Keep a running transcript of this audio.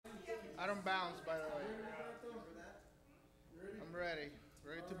I don't bounce, by the way. I'm ready.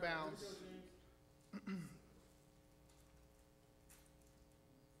 Ready to bounce.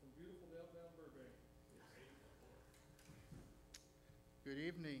 Good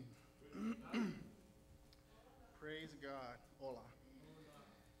evening. Praise God. Hola.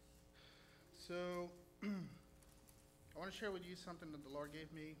 So, I want to share with you something that the Lord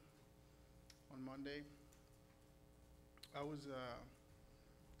gave me on Monday. I was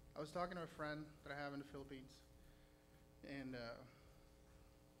talking to a friend that I have in the Philippines, and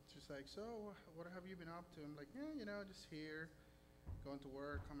she's like, "So, what have you been up to?" I'm like, "Yeah, just here, going to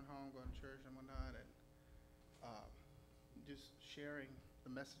work, coming home, going to church, and whatnot, and uh, just sharing the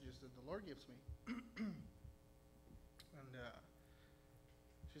messages that the Lord gives me." And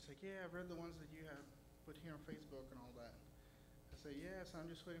she's like, "Yeah, I've read the ones that you have put here on Facebook and all that." I said, "Yes, I'm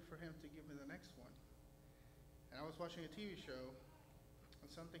just waiting for him to give me the next one." And I was watching a TV show, and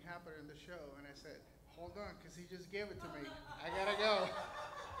something happened in the show, and I said, "Hold on, because he just gave it to me. I gotta go."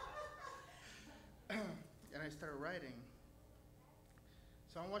 And I started writing.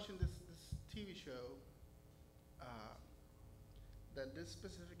 So I'm watching this TV show. That this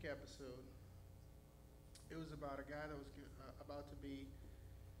specific episode, it was about a guy that was about to be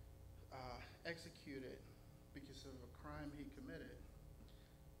executed because of a crime he committed.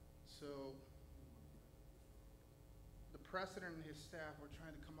 So the president and his staff were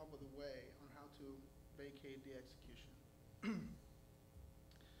trying to come up with a way on how to vacate the execution.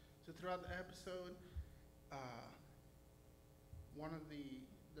 So throughout the episode, one of the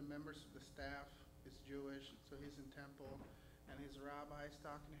members of the staff is Jewish, so he's in temple, and his rabbi is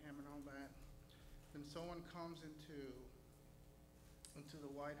talking to him and all that. Then someone comes into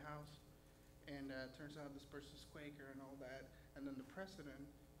the White House, and turns out this person's Quaker and all that. And then the president,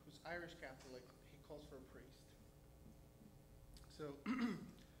 who's Irish Catholic, he calls for a priest. So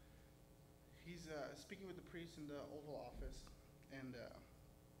he's speaking with the priest in the Oval Office, and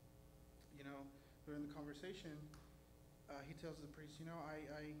during the conversation, he tells the priest,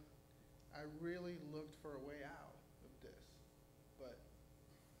 I really looked for a way out of this, but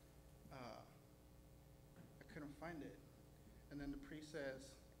I couldn't find it. And then the priest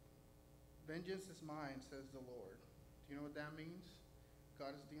says, "Vengeance is mine, says the Lord." Do you know what that means?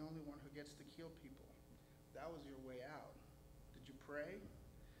 God is the only one who gets to kill people. That was your way out. Did you pray?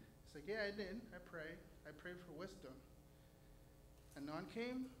 He's like, "Yeah, I did. I prayed. I prayed for wisdom." "And none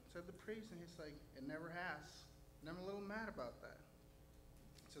came?" said the priest, and he's like, "It never has." And I'm a little mad about that.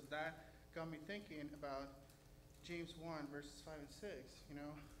 So that got me thinking about James 1, verses 5 and 6.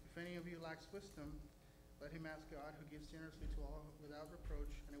 If any of you lacks wisdom, let him ask God, who gives generously to all without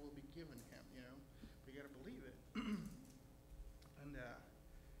reproach, and it will be given him, But you got to believe it. And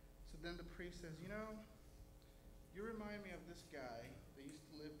so then the priest says, "You remind me of this guy that used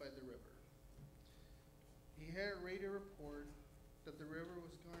to live by the river. He had a radio report that the river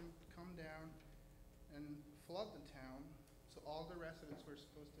was going to come down and flood the town, so all the residents were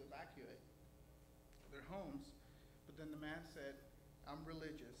supposed to evacuate their homes. But then the man said, 'I'm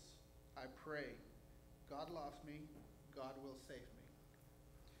religious. I pray. God loves me. God will save me.'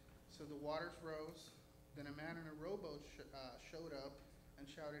 So the waters rose. Then a man in a rowboat showed up and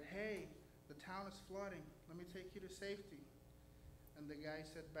shouted, 'Hey, the town is flooding. Let me take you to safety.' And the guy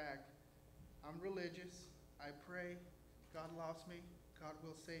said back, 'I'm religious. I pray. God loves me. God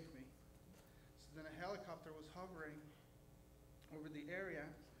will save me.' So then a helicopter was hovering over the area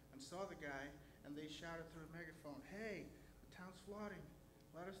and saw the guy, and they shouted through a megaphone, 'Hey, the town's flooding.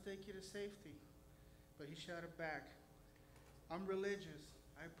 Let us take you to safety.' But he shouted back, 'I'm religious.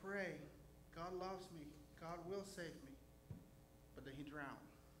 I pray. God loves me. God will save me.' But then he drowned.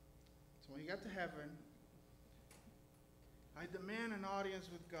 So when he got to heaven, I demand an audience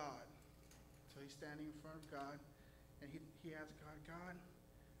with God." So he's standing in front of God, and he asked God, "God,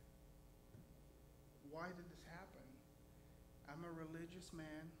 why did this happen? I'm a religious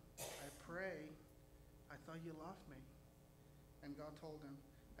man. I pray. I thought you loved me." And God told him,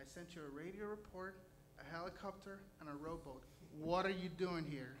 "I sent you a radio report, a helicopter, and a rowboat. What are you doing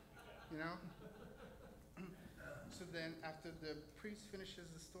here?" So then after the priest finishes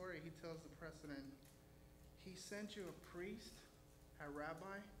the story, he tells the president, "He sent you a priest, a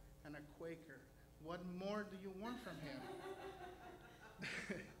rabbi, and a Quaker. What more do you want from him?"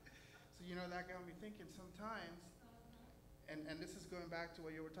 So that got me thinking sometimes, and this is going back to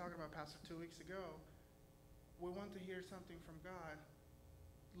what you were talking about, Pastor, 2 weeks ago. We want to hear something from God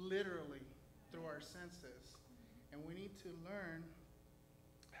literally through our senses, and we need to learn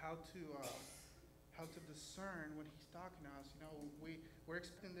how to discern when he's talking to us. We're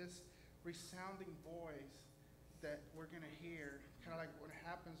expecting this resounding voice that we're going to hear, kind of like what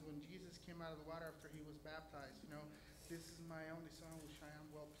happens when Jesus came out of the water after he was baptized. This is my only son which I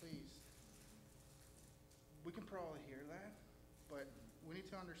am well pleased. We can probably hear that, but we need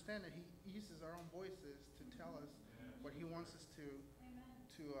to understand that he uses our own voices to tell us what he wants us to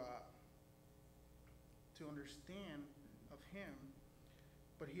understand of him.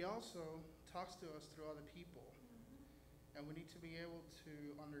 But he also talks to us through other people. And we need to be able to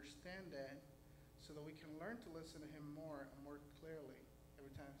understand that so that we can learn to listen to him more and more clearly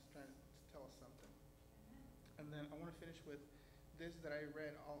every time he's trying to tell us something. And then I want to finish with this that I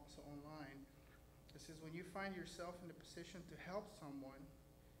read also online. It says, when you find yourself in the position to help someone,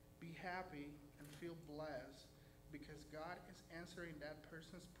 be happy and feel blessed because God is answering that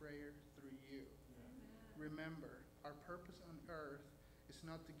person's prayer through you. Remember, our purpose on earth is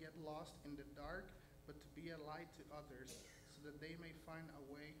not to get lost in the dark, but to be a light to others so that they may find a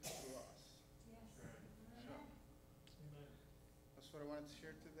way through us. So, that's what I wanted to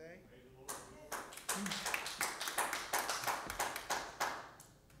share today.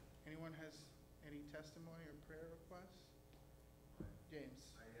 Anyone has any testimony or prayer requests?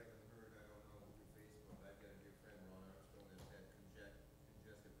 James. I haven't heard, I don't know, through Facebook. I've got a dear friend, Ron Armstrong, that's had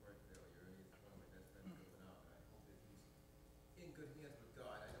congestive heart failure, and he's one of my best friends growing up. And I hope that he's in good hands with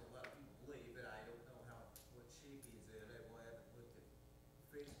God. I know a lot of people believe, but I don't know what shape he's in. I haven't looked at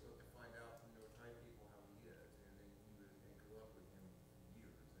Facebook to find out from notify people how he is. And then I grew up with him for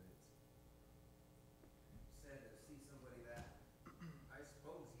years, and it's sad to see somebody that I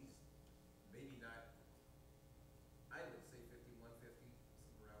suppose he's maybe not. I would say 51, 50,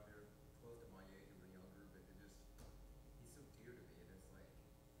 somewhere around there, close to my age or younger, but he's so dear to me. And it's like,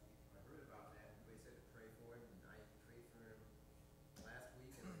 I heard about that, everybody said to pray for him, and I prayed for him last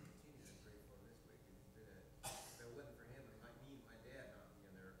week, and I continue to pray for him this week. And it's been if it wasn't for him and me and my dad not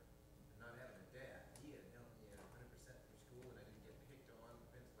being there, and not having a dad, he had helped me 100% through school, and I didn't get picked on,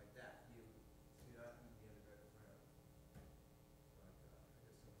 things like that. He'd not be the better friend. But I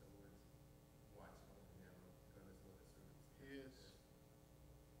just hope the Lord's watching over him, because it's what the servants do. He is.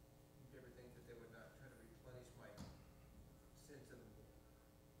 You ever think that they would not try to replenish my sense of wonder,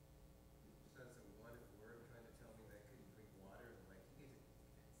 trying to tell me that I couldn't drink water? And like, if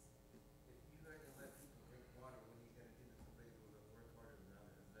you're not going to let people drink water, what are you going to do to somebody who will work harder than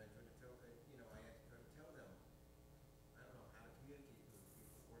others? And I try to tell, I had to try to tell them, I don't know how to communicate with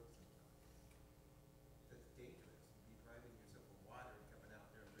people at work sometimes. That's dangerous. Depriving yourself of water and coming out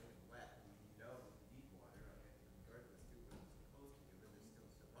there and bringing wet, and you know that you need water, regardless to what it's supposed to do, and they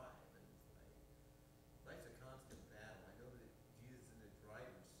still survive. And it's like, life's a constant battle. I know that Jesus is in the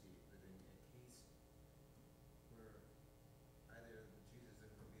driver's seat, but in a case where either Jesus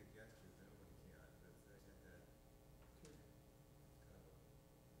isn't going to be against you, then nobody can. But I said that it's kind of a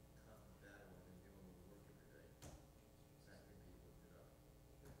constant battle I've been dealing with work every day. Exactly be lifted up.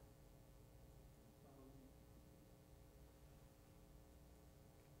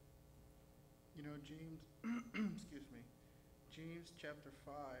 James, excuse me, James chapter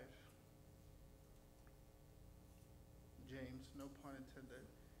 5. James, no pun intended,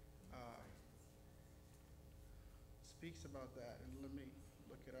 speaks about that, and let me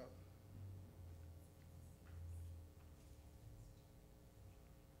look it up.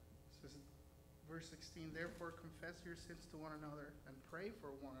 It says, verse 16, therefore confess your sins to one another and pray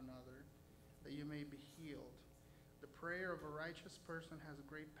for one another that you may be healed. The prayer of a righteous person has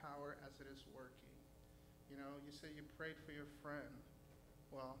great power as it is working. You say you prayed for your friend.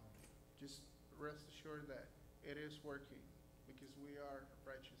 Well, just rest assured that it is working because we are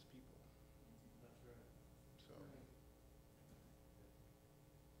righteous people. That's right. So,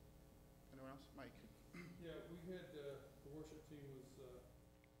 anyone else? Mike? Yeah, we had, the worship team was asked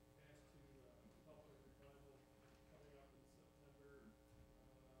to help with revival coming up in September.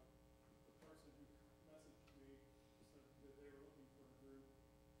 The person who messaged me said that they were looking for a group.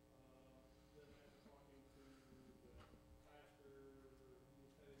 Then after talking to the pastor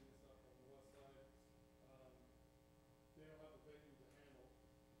who's heading this up on the west side, they don't have the venue to handle us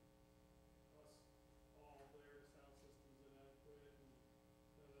all there, sound systems inadequate, and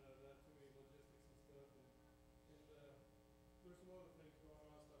that too many logistics and stuff. And there's some other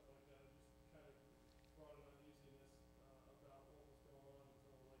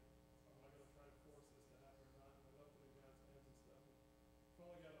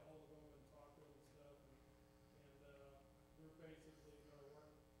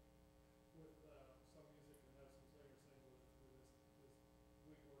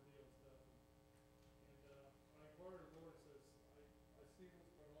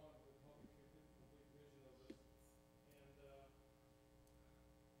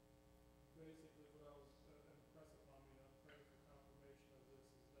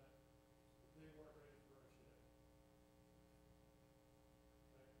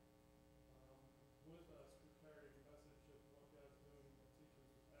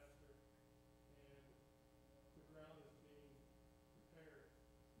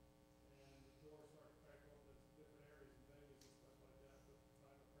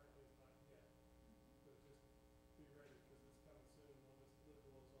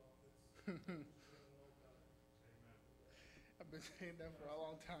been saying that for a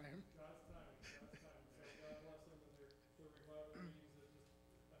long time. God's timing, God's timing. So God bless them and their revival meetings. It just,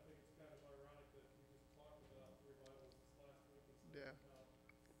 I think it's kind of ironic that we just talked about revivals this last week and stuff. Yeah.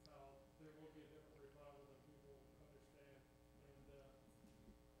 How there will be a different revival than people understand.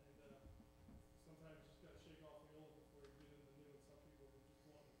 And sometimes you just got to shake off the old before you get into the new. And some people who just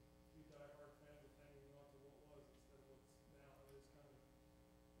want to be diehard fans of hanging on to what was instead of what's now. And it's kind of,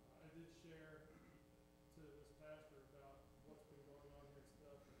 I did share to this pastor about what's been going on here and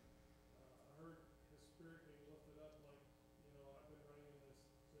stuff. And I heard his spirit being lifted up like, I've been running in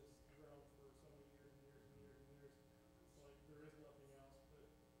this realm for so many years and years and years and years. It's like there is nothing else. But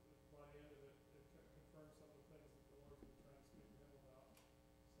by the end of it, it confirmed some of the things that the Lord's been trying to speak to him about.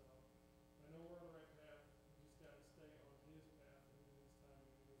 So I know we're on the right path. We just got to stay on his path and in his time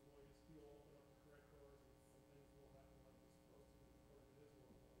and in his ways. He will open up the correct doors and things will happen like it's supposed to according to his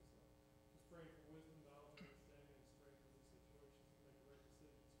will. So just praying for wisdom, knowledge, understanding, and strength in these situations to make the right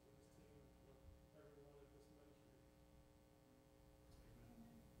decisions for this team and for everyone at this ministry.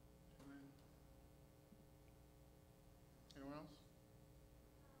 Amen. Anyone else?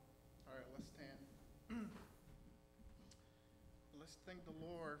 All right, let's stand. Let's thank the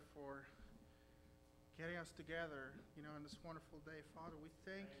Lord for getting us together, on this wonderful day. Father, we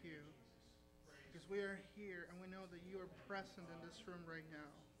thank you because we are here and we know that you are present in this room right now.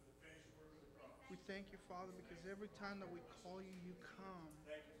 We thank you, Father, because every time that we call you, you come.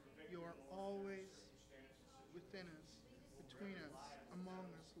 You are always within us, between us, among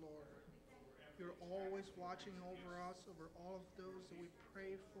us, Lord. You're always watching over us, over all of those that we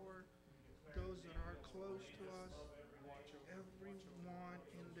pray for, those that are close to us. Everyone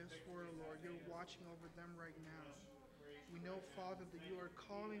in this world, Lord, you're watching over them right now. We know, Father, that you are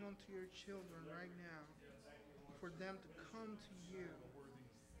calling onto your children right now for them to come to you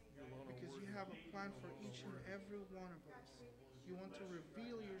because you have a plan for each and every one of us. You want to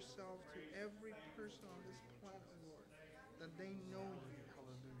reveal yourself to every person on this planet, Lord, that they know you.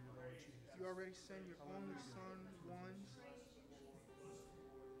 You already sent your only Son once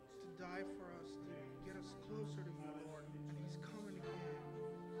to die for us, to get us closer to you, Lord, and he's coming again.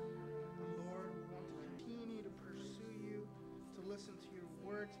 And Lord, we want to continue to pursue you, to listen to your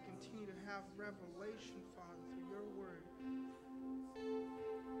word, to continue to have revelation, Father, through your word.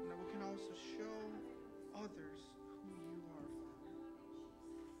 And that we can also show others who you are, Father.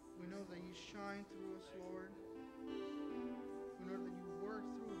 We know that you shine through us, Lord. We know that you work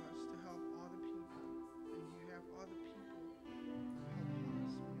through us to help other people, and you have other people help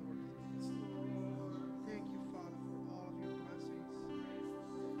us in order through. Thank you, Father, for all of your blessings,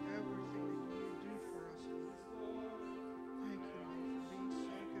 everything that you do for us, Lord. Thank you, Lord, for being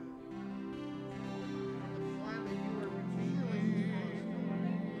so good. The plan that you are revealing to us, Lord,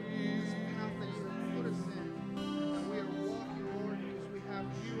 this path that you have put us in, and we are walking, Lord, because we have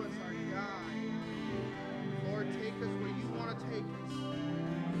you as our guide. Lord, take us where you want to take us.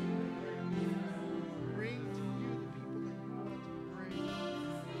 Bring to you the people that you want to bring.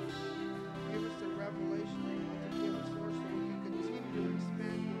 Give us the revelation that you want to give us, Lord, so we can continue to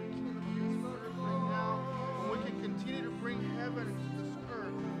expand your kingdom here on earth right now. And we can continue to bring heaven into this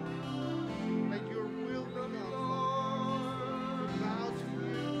earth. Let your will be done, Father. We bow to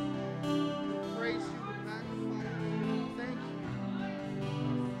you. We praise you. We magnify you. Thank you.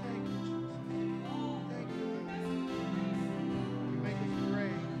 Thank you, Jesus. Thank you, Lord. You make us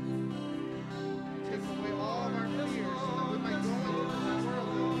brave. You take away all of our fears so that we might go into this world,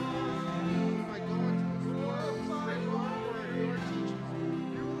 Lord. We might go into this world and spread your word, your teachings,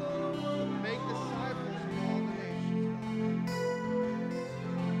 Lord. Make disciples of all the nations, Lord.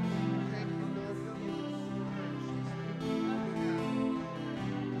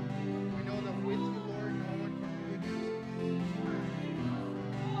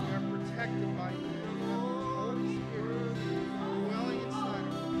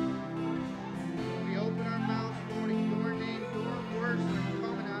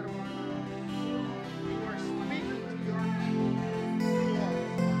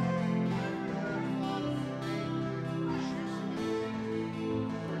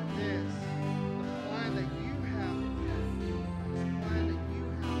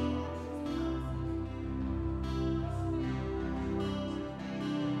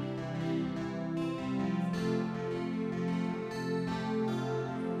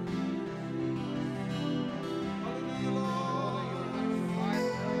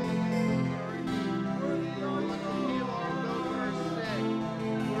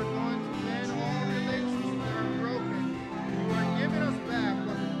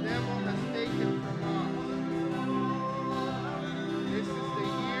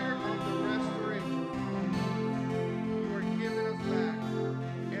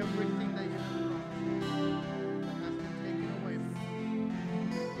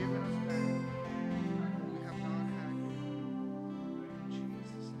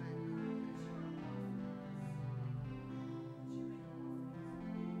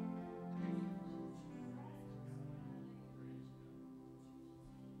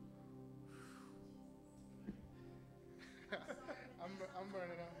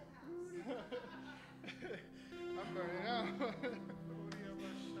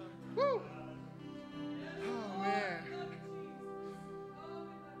 Woo! Oh, man.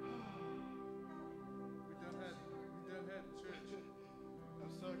 We done had church.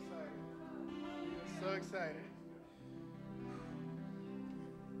 I'm so excited. I'm so excited.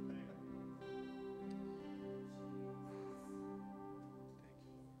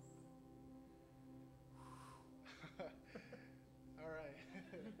 All right.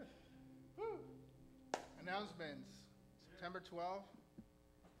 Woo. Announcements. September 12th.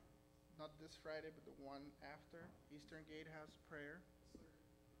 Not this Friday, but the one after. Eastern Gatehouse prayer.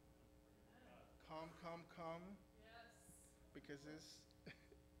 Come, come, come. Because it's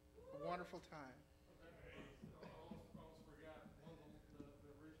a wonderful time. I almost forgot. One of the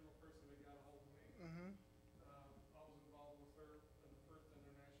original person that got a hold of me. Mm-hmm. I was involved with her in the first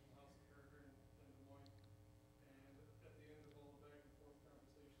International House of Prayer here in Des Moines. And at the end of all the back and forth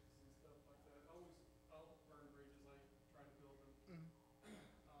conversations and stuff like that, I'll burn bridges. I try to build them.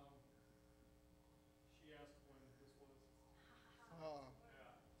 She asked when this was. Oh,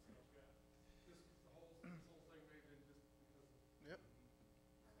 Yeah. So yeah, this whole thing may have been just because of. yep.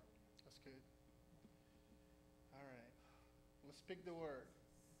 That's good. All right. Let's speak the word.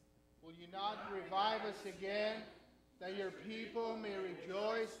 Will you not revive us again, that your people may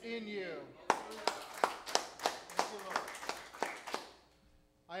rejoice in you? Thank you, Lord.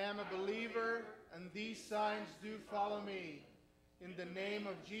 I am a believer, and these signs do follow me. In the name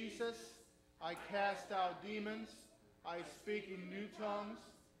of Jesus, I cast out demons. I speak in new tongues.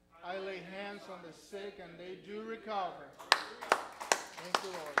 I lay hands on the sick, and they do recover. Thank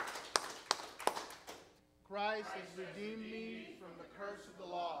you, Lord. Christ has redeemed me from the curse of the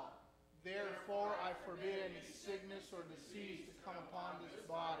law. Therefore, I forbid any sickness or disease to come upon this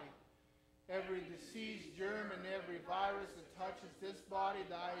body. Every disease, germ, and every virus that touches this body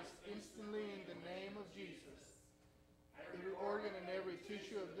dies instantly in the name of Jesus. Every organ and every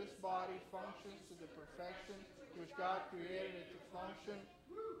tissue of this body functions to the perfection to which God created it to function.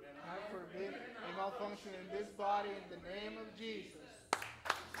 I forbid a malfunction in this body in the name of Jesus.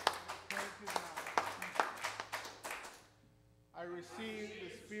 Thank you, God. I receive the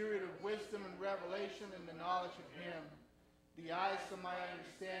spirit of wisdom and revelation and the knowledge of Him, the eyes of my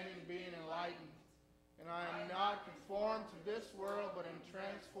understanding being enlightened. And I am not conformed to this world, but am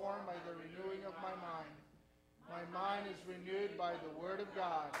transformed by the renewing of my mind. My mind is renewed by the Word of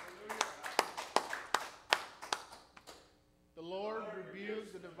God. The Lord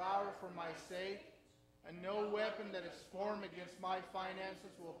rebukes the devourer for my sake, and no weapon that is formed against my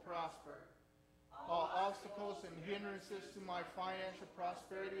finances will prosper. All obstacles and hindrances to my financial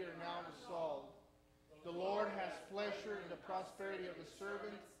prosperity are now dissolved. The Lord has pleasure in the prosperity of His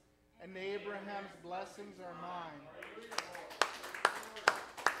servants, and Abraham's blessings are mine.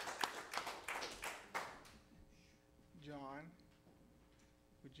 John,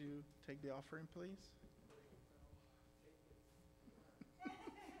 would you take the offering, please?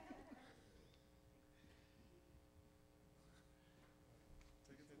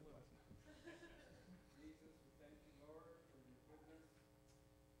 Jesus, we thank you, Lord, for your goodness.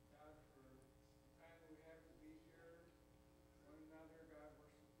 God, for the time that we have to be here, one another, God,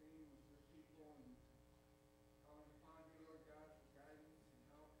 worshiping with your people and calling upon you, Lord God, for guidance and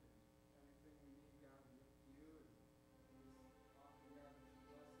help and everything we need, God, we look to you. And just often, God, that you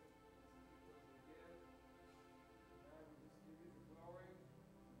bless it, keep us a gift. God, we just give you the glory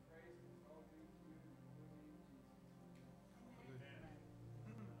and praise and all due to you in the holy name of Jesus.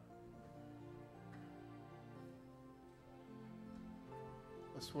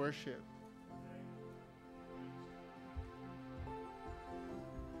 Let's worship.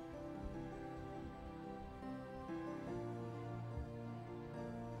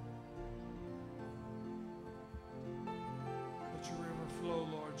 Let your river flow,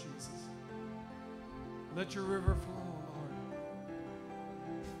 Lord Jesus. Let your river flow, Lord.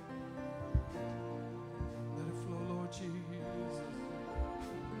 Let it flow, Lord Jesus.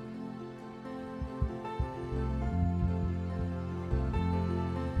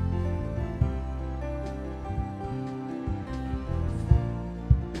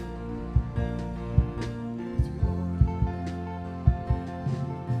 There is a river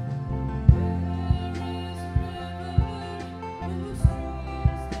whose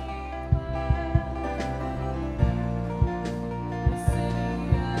streams lead wide.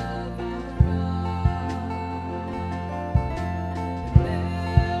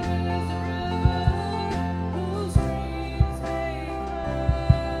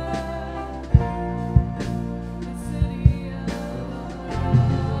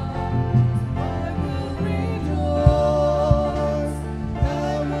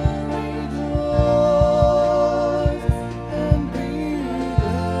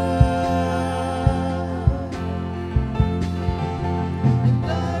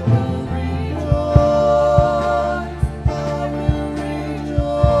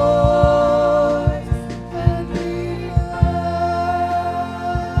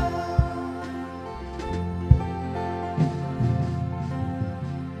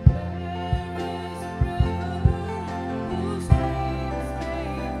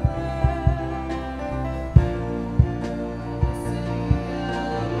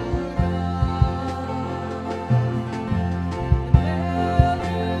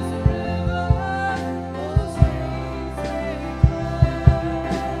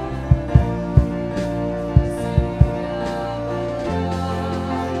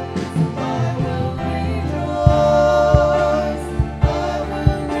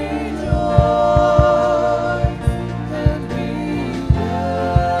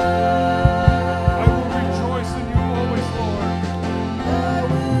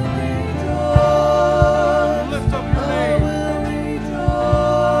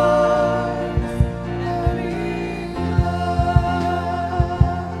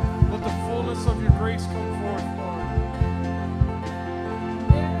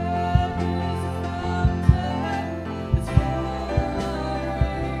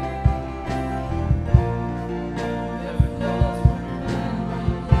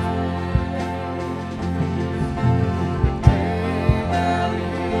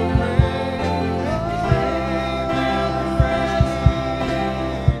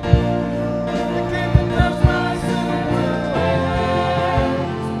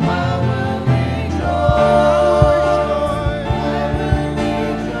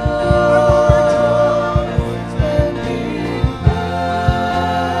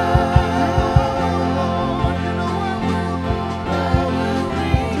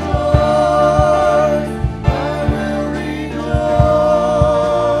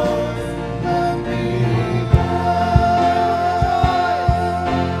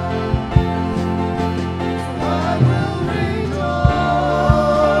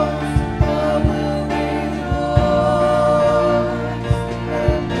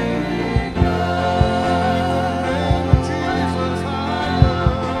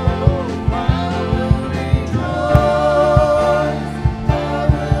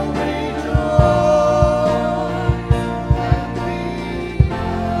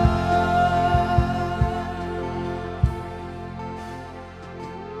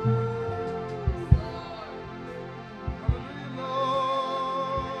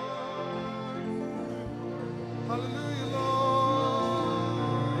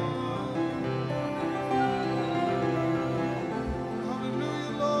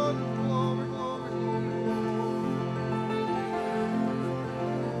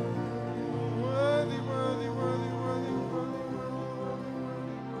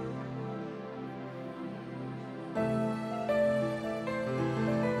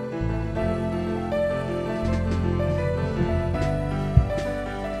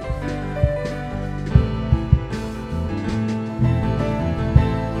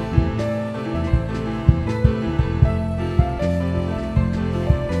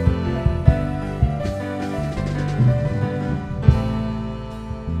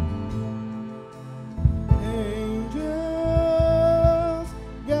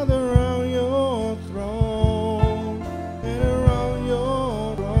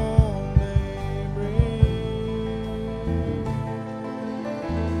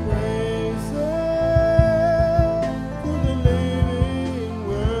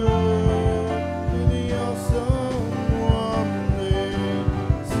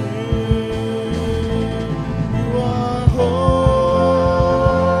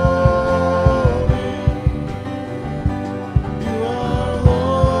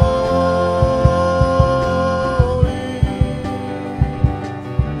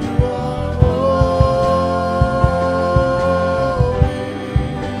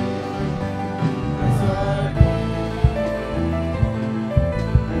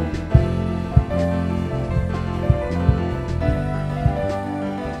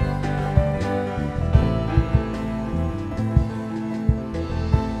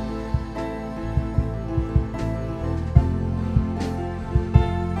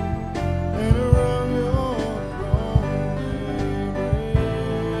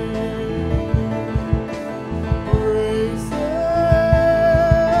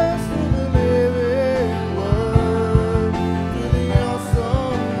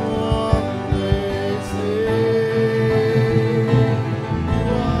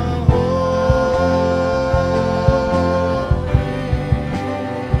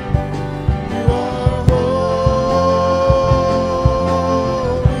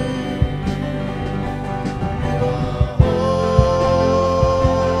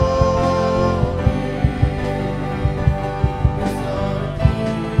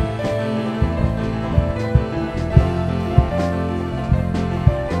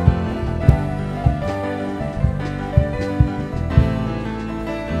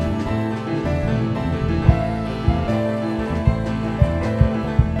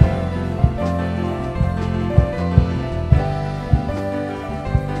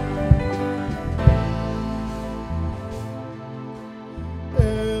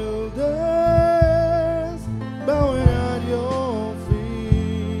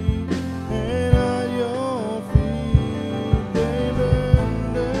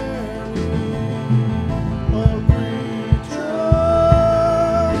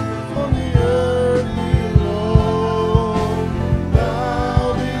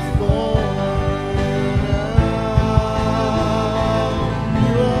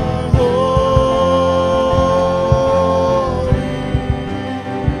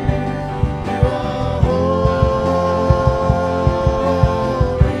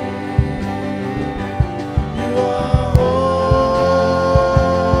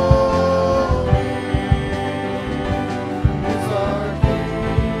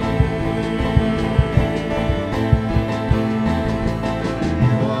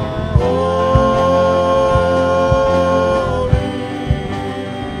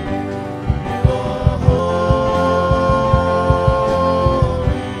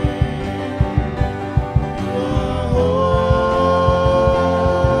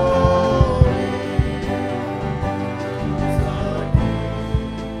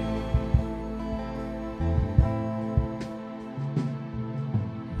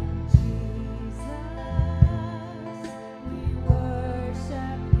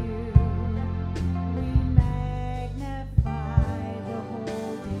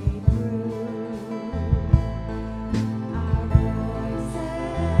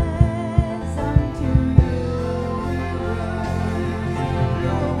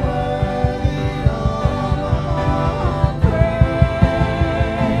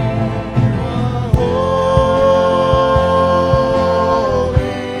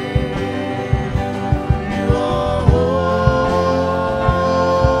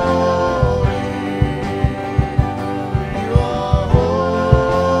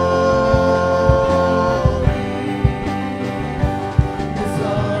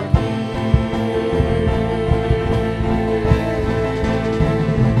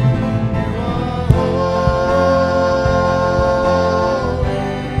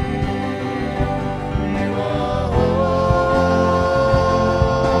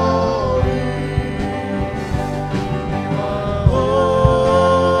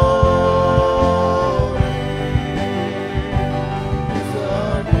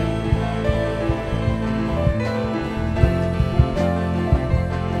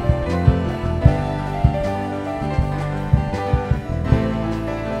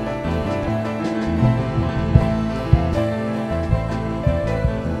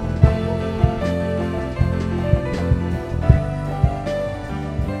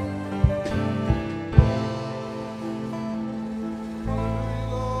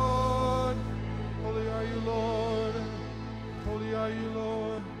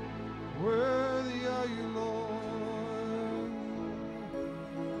 Lord. Worthy are you, Lord.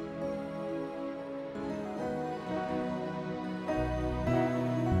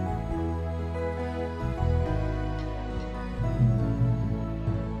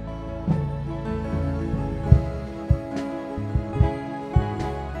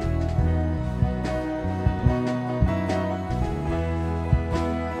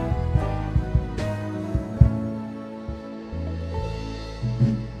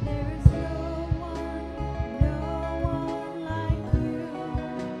 There is no one, no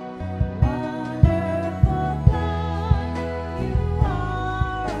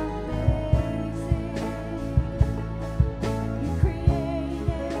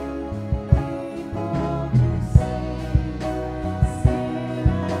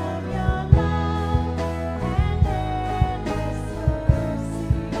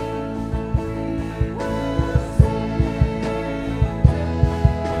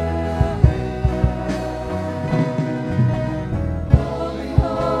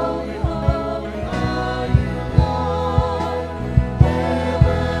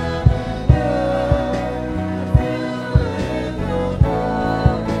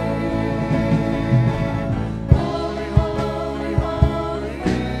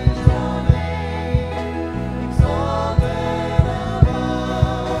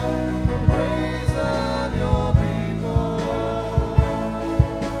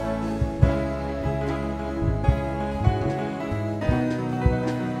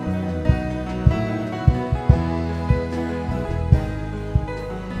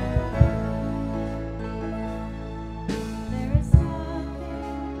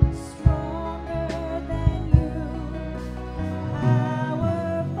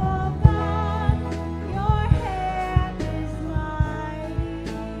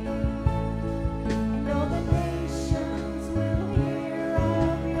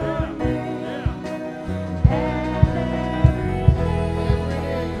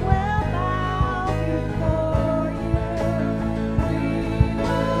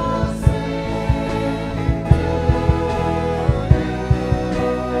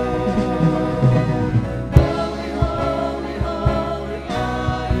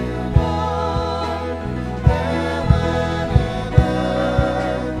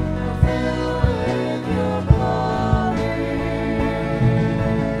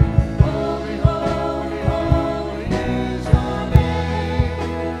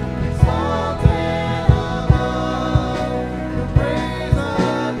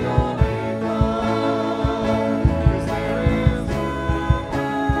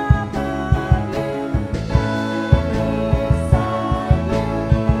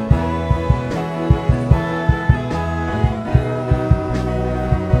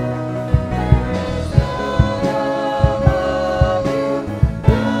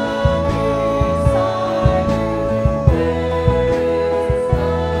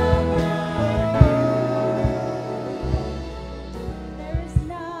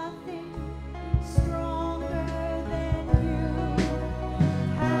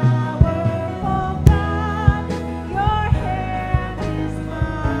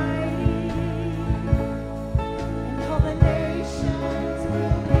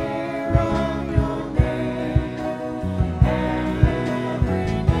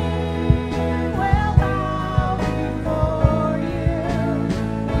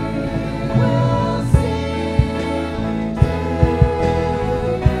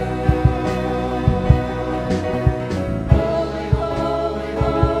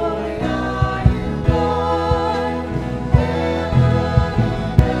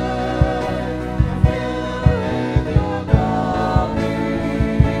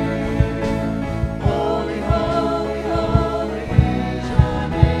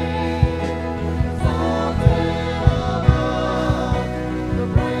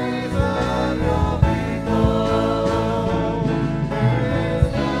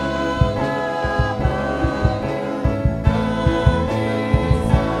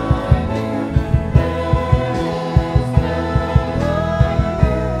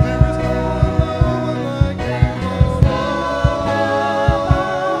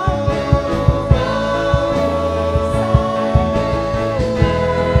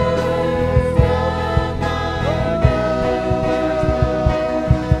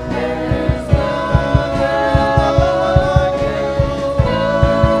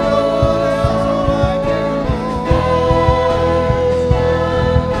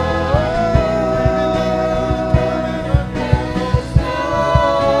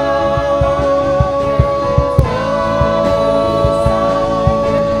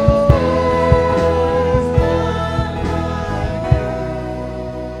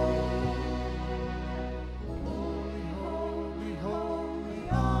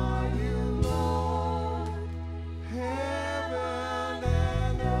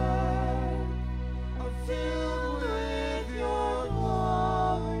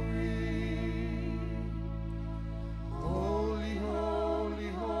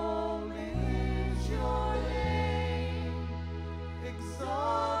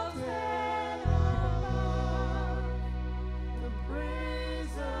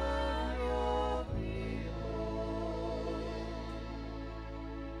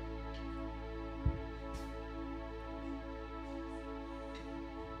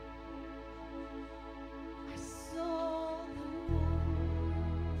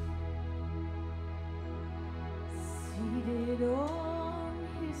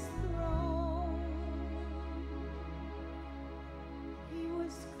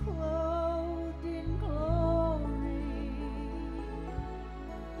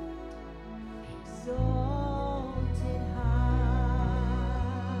exalted high,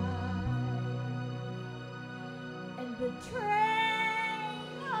 and the train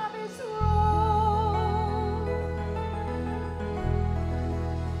of his robe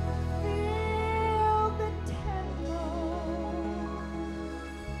filled the temple,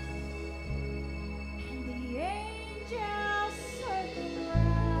 and the angels circled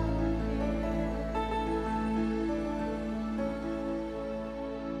round him and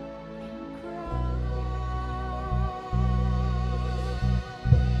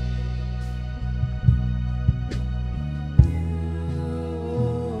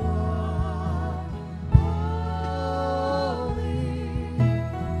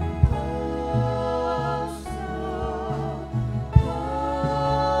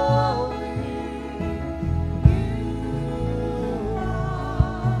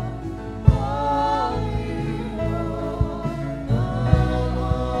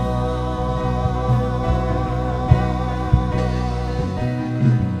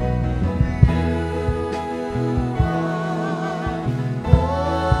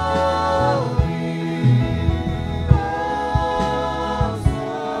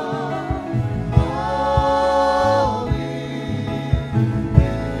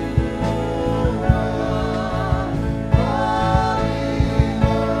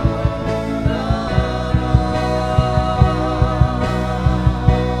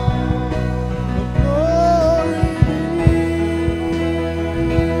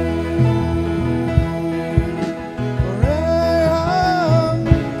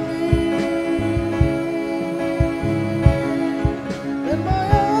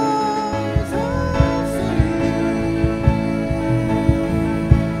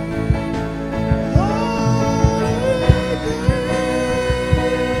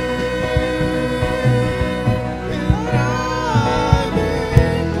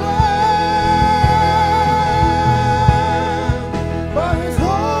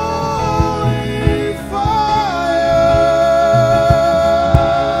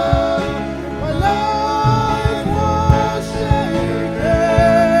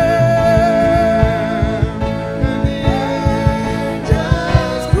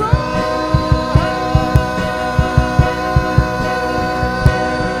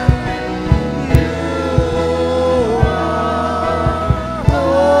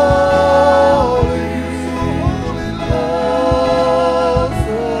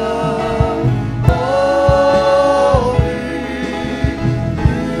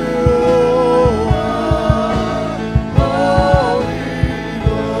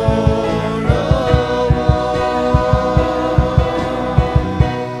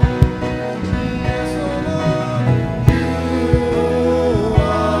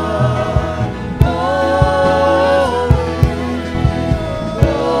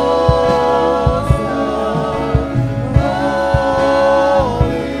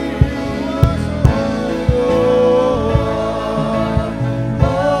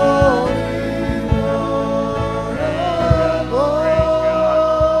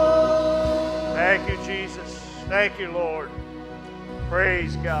Thank you, Lord.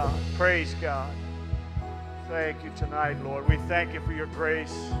 Praise God. Praise God. Thank you tonight, Lord. We thank you for your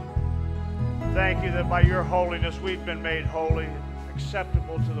grace. Thank you that by your holiness we've been made holy and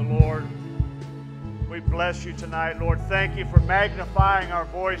acceptable to the Lord. We bless you tonight, Lord. Thank you for magnifying our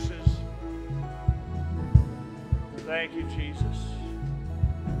voices. Thank you, Jesus.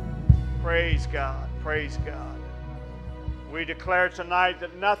 Praise God. Praise God. We declare tonight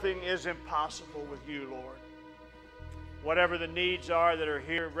that nothing is impossible with you, Lord. Whatever the needs are that are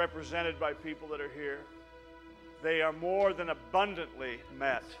here, represented by people that are here, they are more than abundantly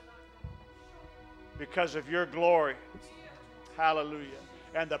met because of your glory. Hallelujah.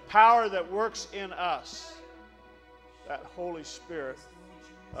 And the power that works in us, that Holy Spirit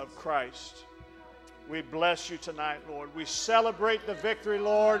of Christ. We bless you tonight, Lord. We celebrate the victory,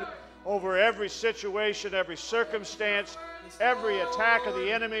 Lord, over every situation, every circumstance, every attack of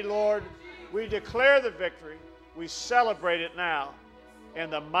the enemy, Lord. We declare the victory. We celebrate it now in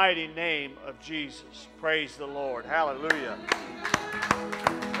the mighty name of Jesus. Praise the Lord. Hallelujah.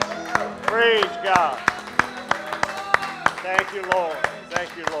 Praise God. Thank you, Lord.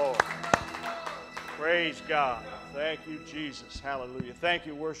 Thank you, Lord. Praise God. Thank you, Jesus. Hallelujah. Thank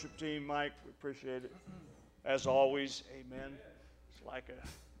you, worship team, Mike. We appreciate it. As always, amen. It's like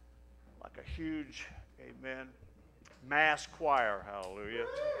a huge, amen, mass choir. Hallelujah.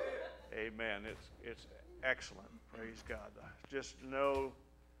 Amen. It's excellent. Praise God. Just no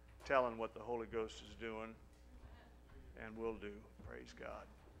telling what the Holy Ghost is doing and will do. Praise God.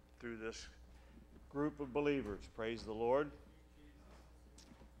 Through this group of believers. Praise the Lord.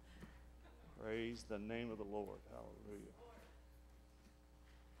 Praise the name of the Lord. Hallelujah.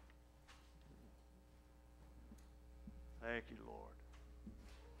 Thank you, Lord.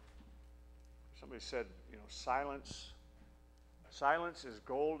 Somebody said, silence is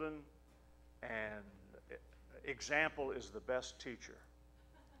golden, and example is the best teacher.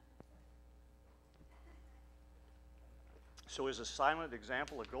 So is a silent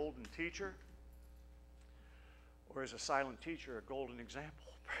example a golden teacher? Or is a silent teacher a golden example?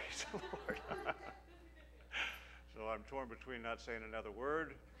 Praise the Lord. So I'm torn between not saying another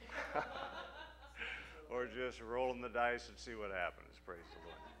word or just rolling the dice and see what happens. Praise the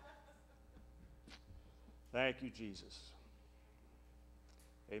Lord. Thank you, Jesus.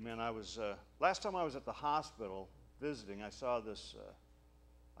 Amen. Last time I was at the hospital visiting, I saw this,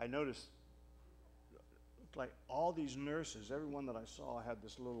 I noticed like all these nurses, everyone that I saw had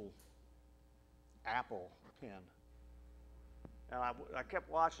this little apple pen. And I kept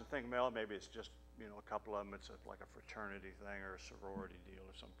watching thinking, well, maybe it's just, a couple of them, it's like a fraternity thing or a sorority deal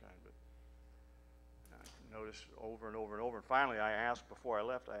of some kind. But I noticed over and over and over. And finally, before I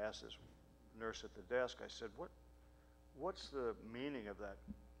left, I asked this nurse at the desk, I said, what's the meaning of that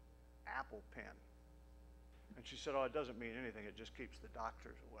apple pen? And she said, oh, it doesn't mean anything. It just keeps the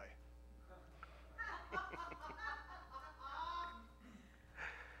doctors away.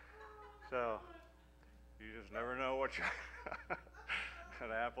 So, you just never know what you're... An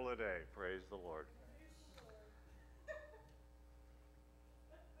apple a day. Praise the Lord.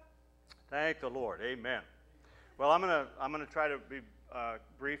 Thank the Lord. Amen. Well, I'm gonna try to be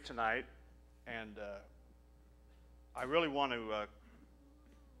brief tonight, and I really want to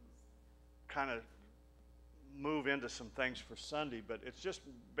kind of move into some things for Sunday, but it's just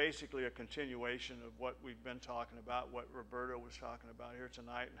basically a continuation of what we've been talking about, what Roberto was talking about here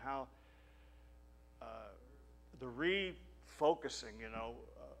tonight, and how the refocusing,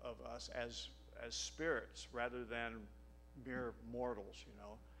 of us as spirits rather than mere mortals,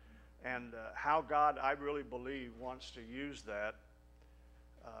 and how God, I really believe, wants to use that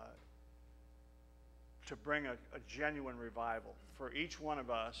to bring a genuine revival for each one of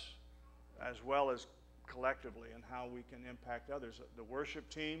us, as well as collectively, and how we can impact others. The worship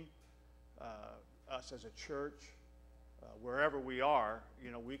team, us as a church, wherever we are,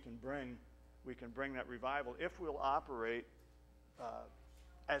 we can bring that revival if we'll operate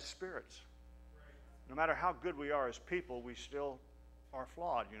as spirits. No matter how good we are as people, we still are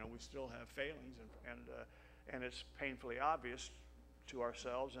flawed. We still have failings, and it's painfully obvious to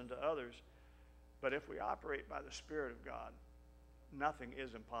ourselves and to others. But if we operate by the Spirit of God, nothing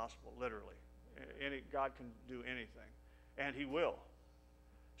is impossible, literally. God can do anything, and He will.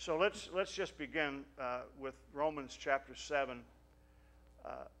 So let's just begin with Romans chapter 7,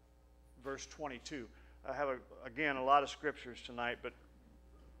 verse 22. I have again a lot of scriptures tonight, but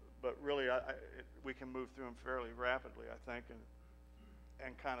really we can move through them fairly rapidly, I think,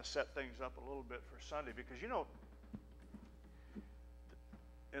 and kind of set things up a little bit for Sunday, because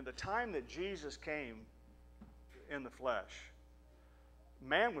in the time that Jesus came in the flesh,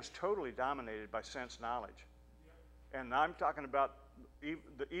 man was totally dominated by sense knowledge. And I'm talking about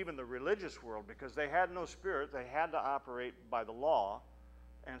even the religious world, because they had no spirit. They had to operate by the law.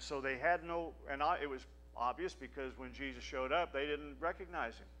 And so they had no, and it was obvious because when Jesus showed up, they didn't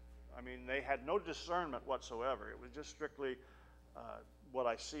recognize Him. I mean, they had no discernment whatsoever. It was just strictly what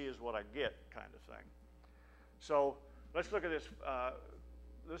I see is what I get kind of thing. So let's look at this.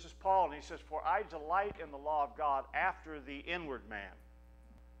 This is Paul, and he says, "For I delight in the law of God after the inward man."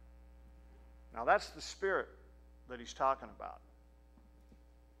 Now that's the spirit that he's talking about.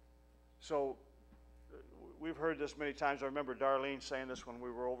 So we've heard this many times. I remember Darlene saying this when we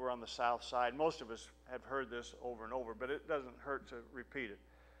were over on the south side. Most of us have heard this over and over, but it doesn't hurt to repeat it.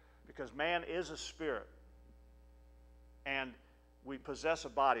 Because man is a spirit. And we possess a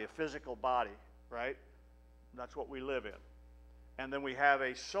body, a physical body, right? That's what we live in. And then we have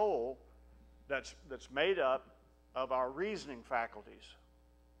a soul that's made up of our reasoning faculties.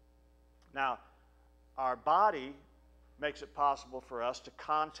 Now, our body makes it possible for us to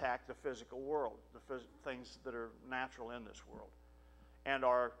contact the physical world, the things that are natural in this world. And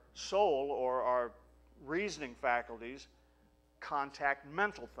our soul, or our reasoning faculties, contact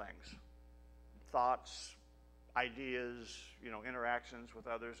mental things, thoughts, ideas, interactions with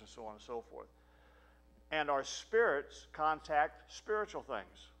others, and so on and so forth. And our spirits contact spiritual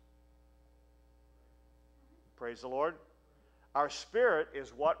things. Praise the Lord. Our spirit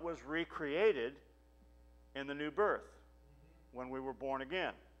is what was recreated in the new birth when we were born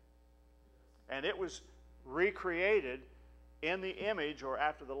again. And it was recreated in the image or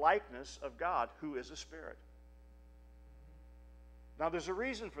after the likeness of God, who is a spirit. Now, there's a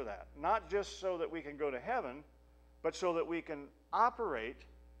reason for that. Not just so that we can go to heaven, but so that we can operate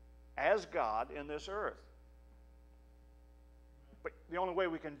as God in this earth. But the only way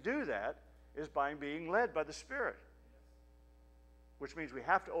we can do that is by being led by the Spirit, which means we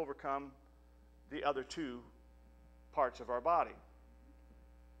have to overcome the other two parts of our body.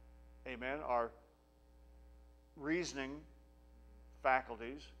 Amen? Our reasoning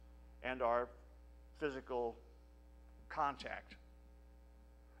faculties and our physical contact.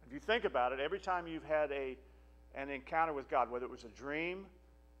 If you think about it, every time you've had an encounter with God, whether it was a dream,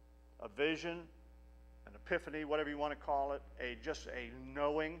 a vision, an epiphany, whatever you want to call it, just a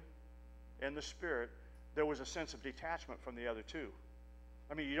knowing in the Spirit, there was a sense of detachment from the other two.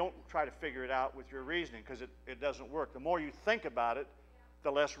 I mean, you don't try to figure it out with your reasoning because it doesn't work. The more you think about it,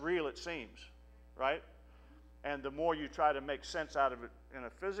 the less real it seems, right? And the more you try to make sense out of it in a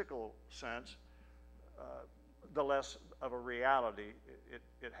physical sense, the less of a reality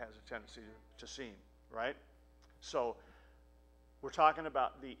it has a tendency to seem, right? So we're talking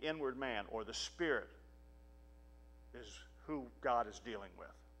about the inward man, or the Spirit is who God is dealing with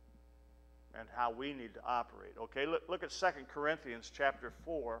and how we need to operate. Okay, look at 2 Corinthians chapter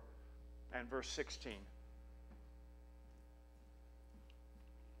 4 and verse 16.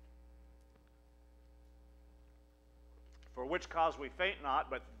 For which cause we faint not,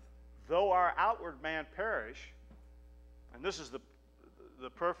 but though our outward man perish, and this is the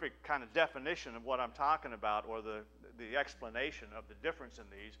perfect kind of definition of what I'm talking about, or the explanation of the difference in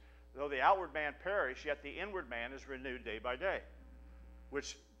these. Though the outward man perish, yet the inward man is renewed day by day,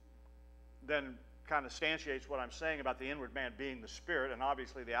 which then kind of substantiates what I'm saying about the inward man being the Spirit, and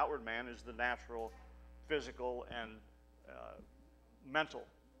obviously the outward man is the natural, physical, and mental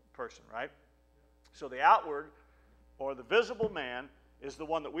person, right? So the outward, or the visible man, is the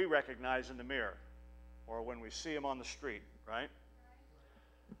one that we recognize in the mirror, or when we see him on the street, right?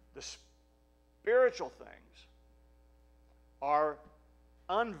 The spiritual things are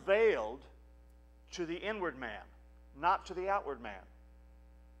unveiled to the inward man, not to the outward man.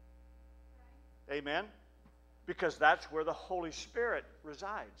 Amen? Because that's where the Holy Spirit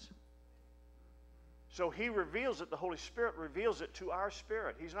resides. So he reveals it, the Holy Spirit reveals it to our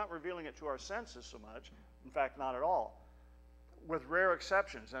spirit. He's not revealing it to our senses so much. In fact, not at all. With rare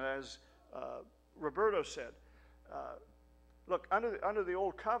exceptions. And as Roberto said, look, under the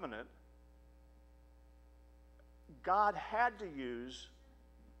Old Covenant, God had to use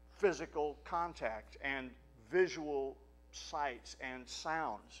physical contact and visual sights and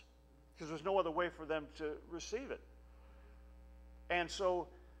sounds because there's no other way for them to receive it. And so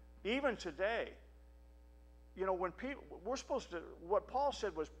even today, you know, when people, we're supposed to, what Paul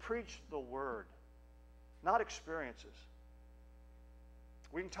said was preach the word, not experiences.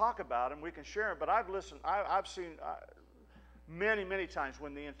 We can talk about them, we can share them, but I've seen many, many times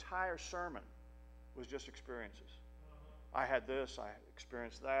when the entire sermon was just experiences. I had this, I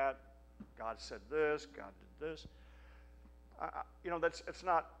experienced that, God said this, God did this. You know, it's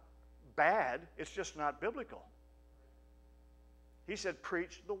not bad, it's just not biblical. He said,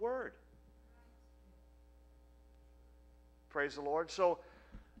 preach the word. Praise the Lord. So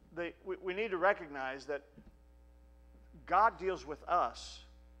we need to recognize that God deals with us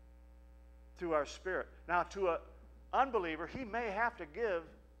through our spirit. Now, to an unbeliever, he may have to give.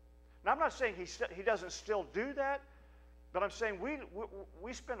 Now, I'm not saying he doesn't still do that, but I'm saying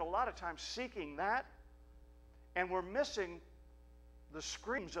we spend a lot of time seeking that, and we're missing the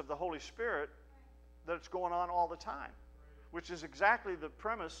screams of the Holy Spirit that's going on all the time, which is exactly the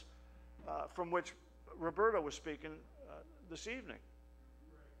premise from which Roberto was speaking this evening.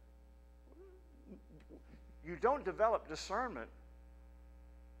 You don't develop discernment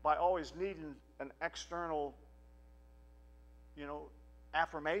by always needing an external, you know,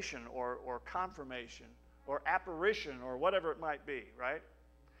 affirmation or confirmation or apparition or whatever it might be, right?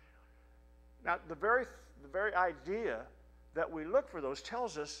 Now, the very idea that we look for those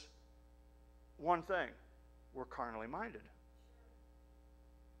tells us one thing: we're carnally minded.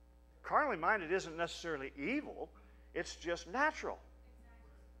 Carnally minded isn't necessarily evil, it's just natural.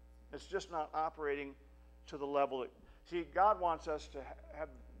 It's just not operating to the level that, see, God wants us to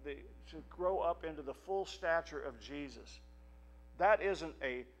to grow up into the full stature of Jesus. That isn't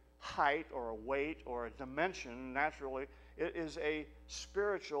a height or a weight or a dimension naturally. It is a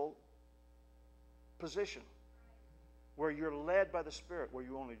spiritual position where you're led by the Spirit, where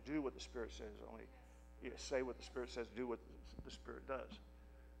you only do what the Spirit says, only you say what the Spirit says, do what the Spirit does,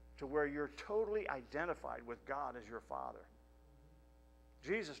 to where you're totally identified with God as your Father.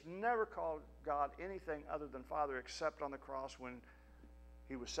 Jesus never called God anything other than Father except on the cross when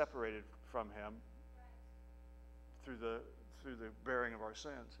he was separated from him through through the bearing of our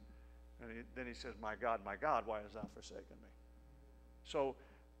sins. And then he says, my God, why hast thou forsaken me? So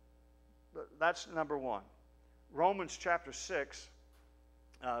that's number one. Romans chapter 6,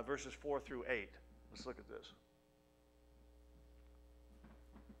 verses 4 through 8. Let's look at this.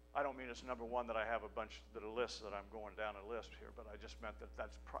 I don't mean it's number one that I have a bunch that a list that I'm going down a list here, but I just meant that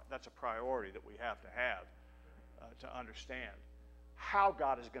that's a priority that we have to understand how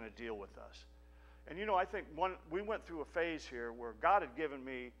God is going to deal with us. And you know, I think we went through a phase here where God had given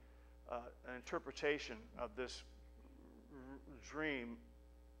me an interpretation of this dream,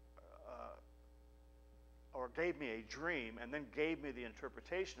 or gave me a dream, and then gave me the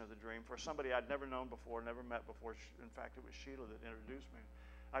interpretation of the dream for somebody I'd never known before, never met before. In fact, it was Sheila that introduced me.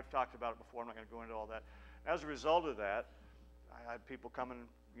 I've talked about it before. I'm not going to go into all that. As a result of that, I had people coming,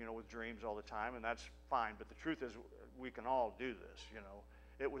 you know, with dreams all the time, and that's fine. But the truth is, we can all do this, you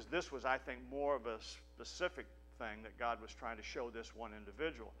know. This was, I think, more of a specific thing that God was trying to show this one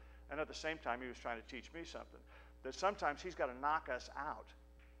individual. And at the same time, he was trying to teach me something. That sometimes he's got to knock us out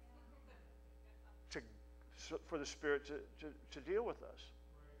for the Spirit to deal with us.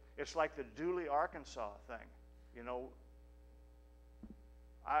 It's like the Dooley, Arkansas thing, you know.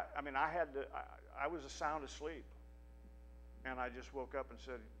 I was sound asleep, and I just woke up and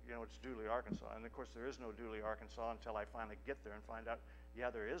said, you know, it's Dooley, Arkansas. And of course, there is no Dooley, Arkansas until I finally get there and find out,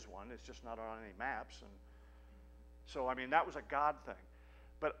 yeah, there is one. It's just not on any maps. And so, I mean, that was a God thing.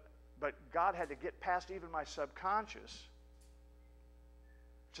 But God had to get past even my subconscious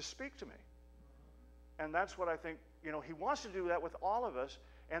to speak to me. And that's what I think, you know, he wants to do that with all of us.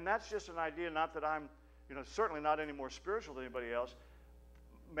 And that's just an idea, not that I'm, you know, certainly not any more spiritual than anybody else,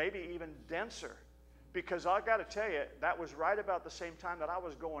 maybe even denser. Because I've got to tell you, that was right about the same time that I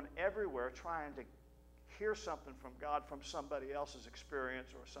was going everywhere trying to hear something from God from somebody else's experience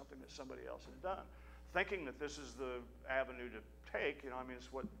or something that somebody else had done. Thinking that this is the avenue to take, you know, I mean,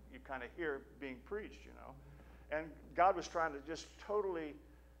 it's what you kind of hear being preached, you know. And God was trying to just totally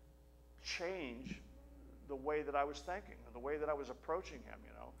change the way that I was thinking, the way that I was approaching him,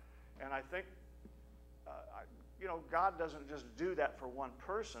 you know. And I think, you know, God doesn't just do that for one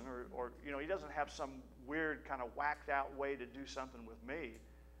person, or you know, he doesn't have some weird kind of whacked out way to do something with me,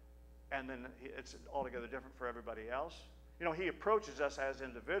 and then it's altogether different for everybody else. You know, he approaches us as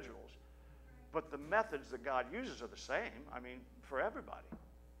individuals, but the methods that God uses are the same, I mean, for everybody.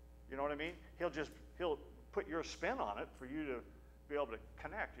 You know what I mean? He'll put your spin on it for you to be able to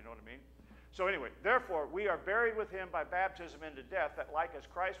connect, you know what I mean? So anyway, therefore, we are buried with him by baptism into death, that like as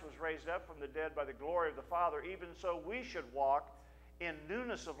Christ was raised up from the dead by the glory of the Father, even so we should walk in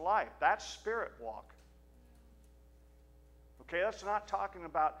newness of life. That's spirit walk. Okay, that's not talking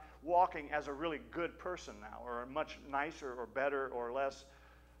about walking as a really good person now, or much nicer or better or less,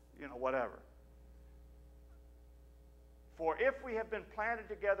 you know, whatever. For if we have been planted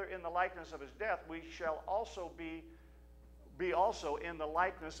together in the likeness of his death, we shall also be also in the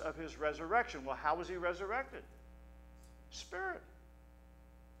likeness of his resurrection. Well, how was he resurrected? Spirit.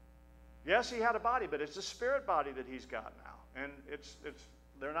 Yes, he had a body, but it's a spirit body that he's got now. And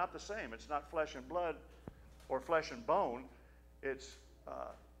they're not the same. It's not flesh and blood or flesh and bone. It's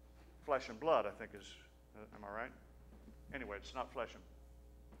flesh and blood, I think is, am I right? Anyway, it's not flesh and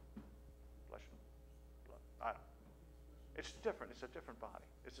blood. I don't know. It's different. It's a different body.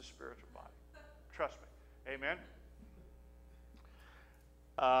 It's a spiritual body. Trust me. Amen?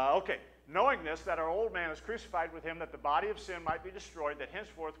 Okay. Knowing this, that our old man is crucified with him, that the body of sin might be destroyed, that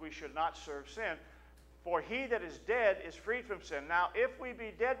henceforth we should not serve sin. For he that is dead is freed from sin. Now, if we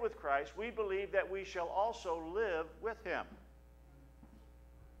be dead with Christ, we believe that we shall also live with him.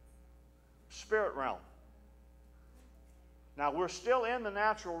 Spirit realm. Now, we're still in the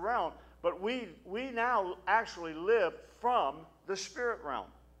natural realm, but we now actually live from the spirit realm,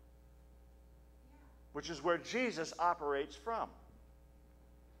 which is where Jesus operates from.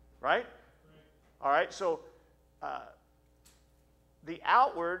 Right? All right, so the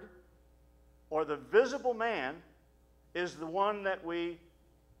outward or the visible man is the one that we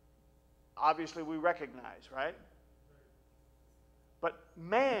recognize, right? But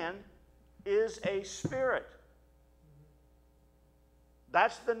man is a spirit.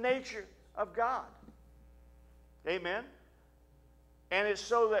 That's the nature of God. Amen? And it's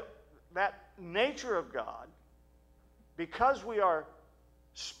so that nature of God, because we are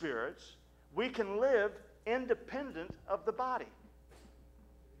spirits, we can live independent of the body.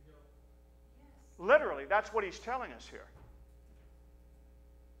 Literally, that's what he's telling us here.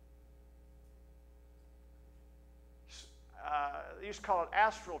 They used to call it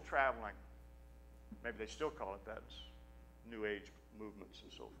astral traveling. Maybe they still call it that. New Age movements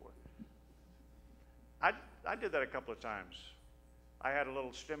and so forth. I did that a couple of times. I had a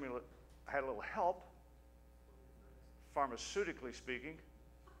little stimulant, I had a little help, pharmaceutically speaking.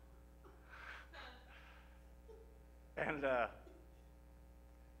 And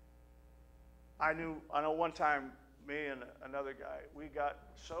I know one time, me and another guy, we got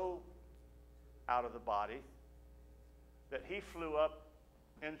so out of the body that he flew up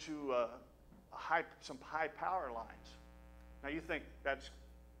into some high power lines. Now you think that's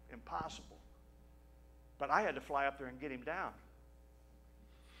impossible, but I had to fly up there and get him down.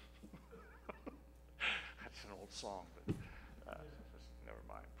 That's an old song, but never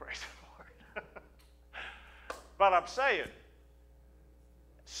mind. Praise the Lord. But I'm saying,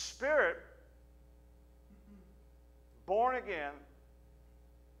 spirit, born again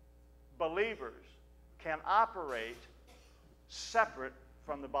believers can operate separate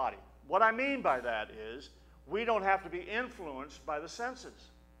from the body. What I mean by that is we don't have to be influenced by the senses.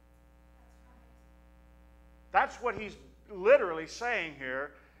 That's what he's literally saying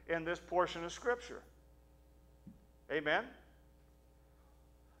here in this portion of Scripture. Amen?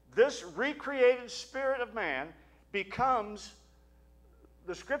 This recreated spirit of man becomes,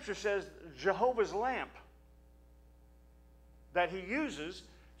 the Scripture says, Jehovah's lamp that he uses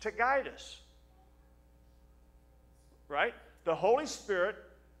to guide us. Right? The Holy Spirit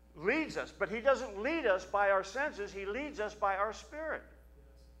leads us, but he doesn't lead us by our senses, he leads us by our spirit.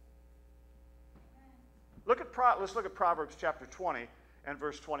 Let's look at Proverbs chapter 20 and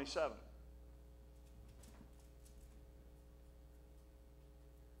verse 27.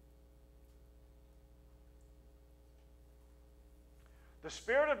 The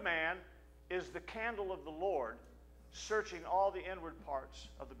spirit of man is the candle of the Lord, searching all the inward parts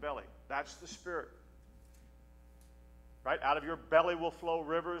of the belly. That's the spirit. Right? Out of your belly will flow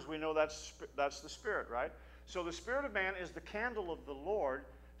rivers. We know that's the spirit, right? So the spirit of man is the candle of the Lord,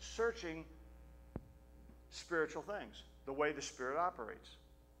 searching spiritual things, the way the spirit operates.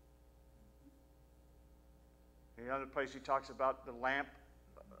 In the other place he talks about the lamp,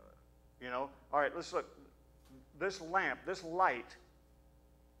 All right, let's look. This lamp, this light,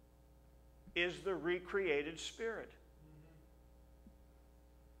 is the recreated spirit.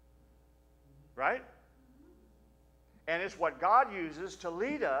 Right? And it's what God uses to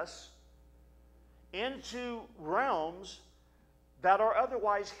lead us into realms that are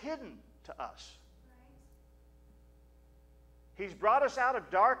otherwise hidden to us. He's brought us out of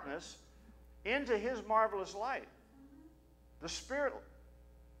darkness into his marvelous light. The Spirit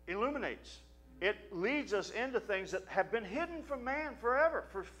illuminates. It leads us into things that have been hidden from man forever,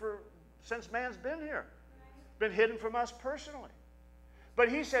 since man's been here. Been hidden from us personally. But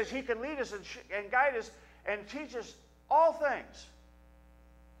he says he can lead us and guide us and teach us all things.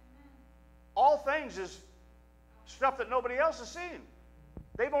 All things is stuff that nobody else has seen.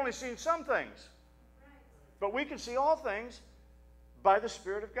 They've only seen some things. But we can see all things by the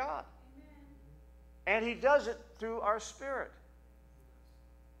Spirit of God. And he does it through our spirit.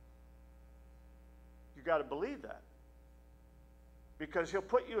 You've got to believe that. Because he'll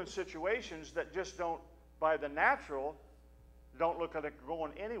put you in situations that just don't, by the natural, don't look like they're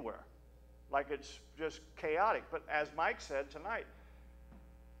going anywhere. Like it's just chaotic. But as Mike said tonight,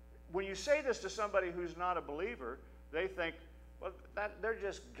 when you say this to somebody who's not a believer, they think, well, they're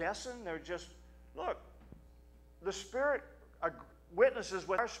just guessing. They're just, look, the Spirit witnesses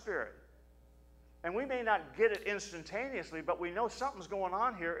with our spirit. And we may not get it instantaneously, but we know something's going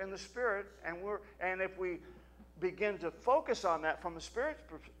on here in the Spirit. And if we begin to focus on that from the Spirit's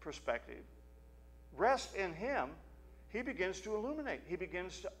perspective, rest in him, he begins to illuminate. He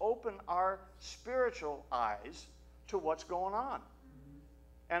begins to open our spiritual eyes to what's going on.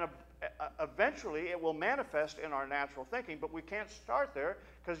 And eventually it will manifest in our natural thinking, but we can't start there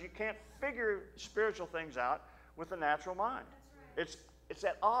because you can't figure spiritual things out with the natural mind. It's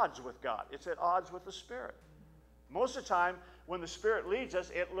at odds with God. It's at odds with the Spirit. Most of the time, when the Spirit leads us,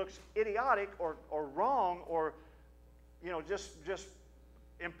 it looks idiotic or wrong or just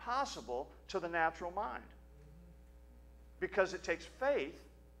impossible to the natural mind. Because it takes faith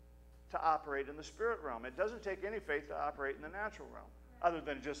to operate in the spirit realm. It doesn't take any faith to operate in the natural realm, other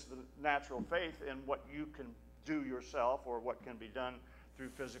than just the natural faith in what you can do yourself or what can be done through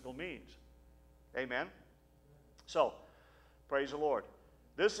physical means. Amen? So, praise the Lord.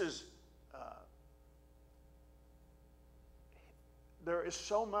 This is, there is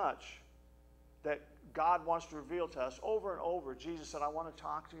so much that God wants to reveal to us over and over. Jesus said, I want to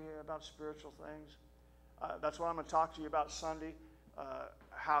talk to you about spiritual things. That's what I'm going to talk to you about Sunday,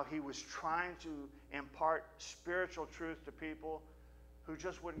 how he was trying to impart spiritual truth to people who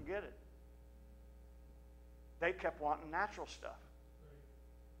just wouldn't get it. They kept wanting natural stuff.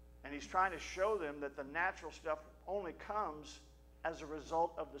 And he's trying to show them that the natural stuff only comes as a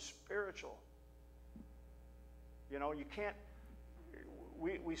result of the spiritual. You know, you can't,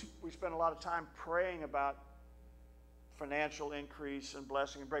 we spend a lot of time praying about financial increase and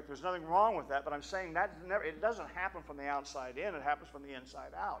blessing and breakthrough. There's nothing wrong with that, but I'm saying that it doesn't happen from the outside in, it happens from the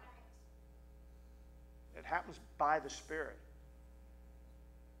inside out. It happens by the Spirit.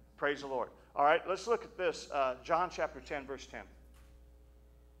 Praise the Lord. All right, let's look at this. John chapter 10, verse 10.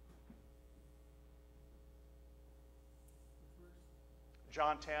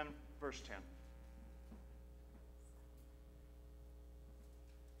 John 10, verse 10.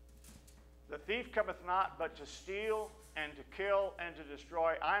 The thief cometh not but to steal and to kill and to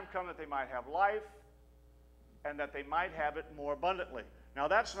destroy. I am come that they might have life and that they might have it more abundantly. Now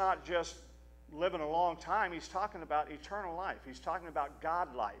that's not just living a long time. He's talking about eternal life. He's talking about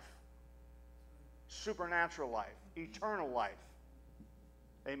God life, supernatural life, eternal life.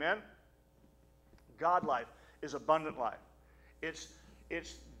 Amen? God life is abundant life. It's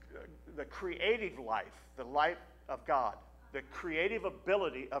the creative life, the life of God, the creative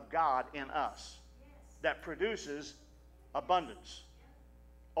ability of God in us that produces abundance,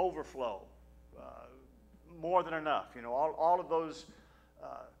 overflow, more than enough. You know, all of those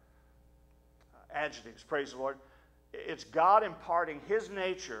adjectives, praise the Lord. It's God imparting His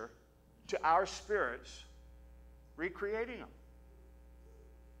nature to our spirits, recreating them.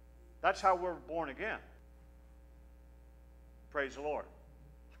 That's how we're born again. Praise the Lord.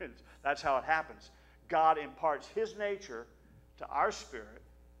 That's how it happens. God imparts His nature to our spirit,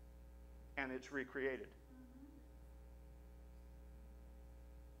 and it's recreated.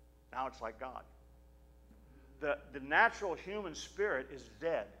 Now it's like God. The natural human spirit is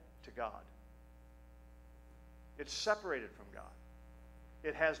dead to God. It's separated from God.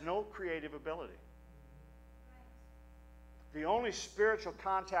 It has no creative ability. The only spiritual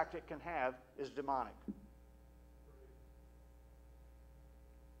contact it can have is demonic.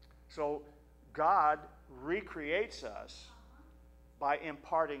 So God recreates us by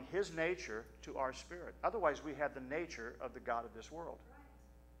imparting His nature to our spirit. Otherwise, we have the nature of the God of this world.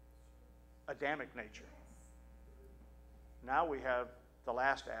 Adamic nature. Now we have the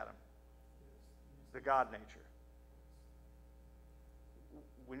last Adam, the God nature.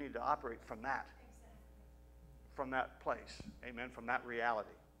 We need to operate from that. From that place. Amen. From that reality.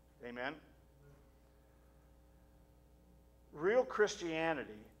 Amen. Real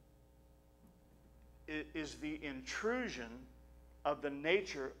Christianity is the intrusion of the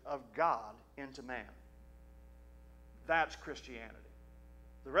nature of God into man. That's Christianity.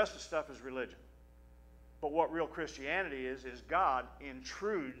 The rest of the stuff is religion. But what real Christianity is God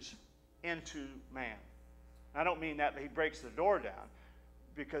intrudes into man. I don't mean that He breaks the door down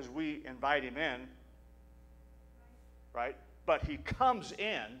because we invite Him in, right? But He comes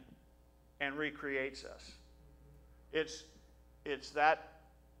in and recreates us. It's that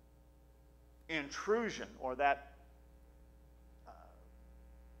intrusion or that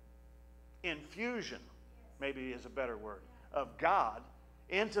infusion, maybe is a better word, of God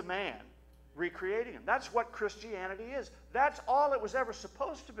into man, recreating him. That's what Christianity is. That's all it was ever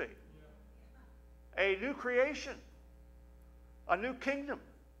supposed to be. A new creation, a new kingdom,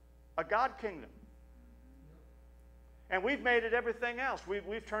 a God kingdom. And we've made it everything else.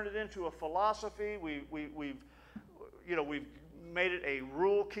 We've turned it into a philosophy. We've made it a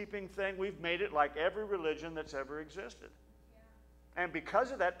rule-keeping thing. We've made it like every religion that's ever existed. And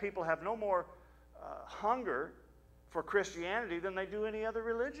because of that, people have no more hunger for Christianity than they do any other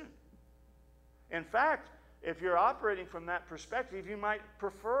religion. In fact, if you're operating from that perspective, you might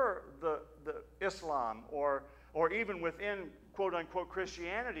prefer the Islam or even within quote-unquote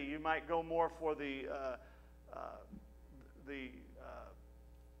Christianity, you might go more for the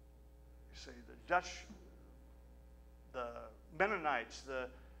Dutch, the Mennonites,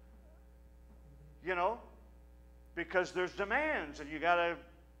 because there's demands and you got to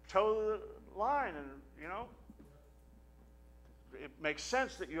toe the line, and it makes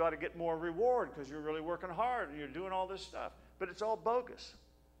sense that you ought to get more reward because you're really working hard and you're doing all this stuff, but it's all bogus.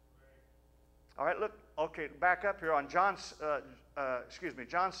 All right, look, okay, back up here on John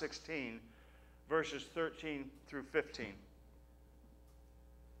 16, verses 13 through 15.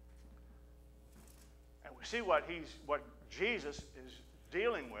 And we see what Jesus is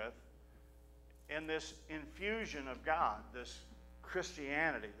dealing with in this infusion of God, this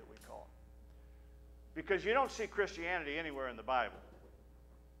Christianity that we call it. Because you don't see Christianity anywhere in the Bible.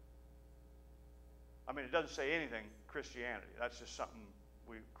 I mean, it doesn't say anything Christianity. That's just something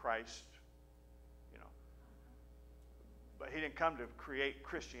Christ. But He didn't come to create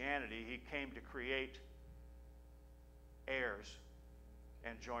Christianity. He came to create heirs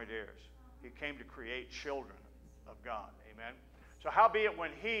and joint heirs. He came to create children of God. Amen. So howbeit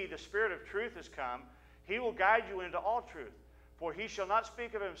when he, the Spirit of truth, is come, he will guide you into all truth. For he shall not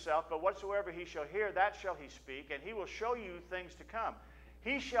speak of himself, but whatsoever he shall hear, that shall he speak, and he will show you things to come.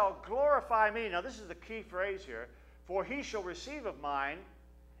 He shall glorify me. Now this is the key phrase here. For he shall receive of mine,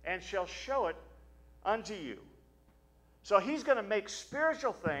 and shall show it unto you. So he's going to make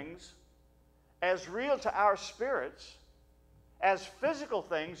spiritual things as real to our spirits as physical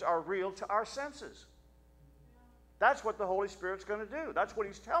things are real to our senses. That's what the Holy Spirit's going to do. That's what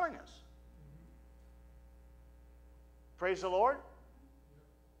he's telling us. Praise the Lord.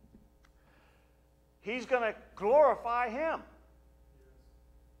 He's going to glorify him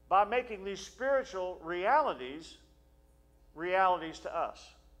by making these spiritual realities to us.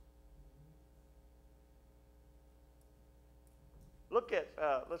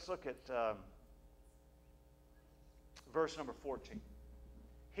 Let's look at verse number 14.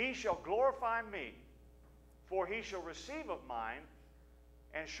 He shall glorify me, for he shall receive of mine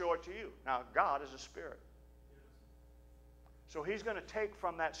and show it to you. Now, God is a spirit. So he's going to take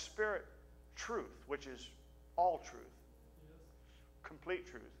from that spirit truth, which is all truth, complete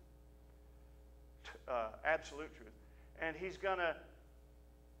truth, absolute truth, and he's going to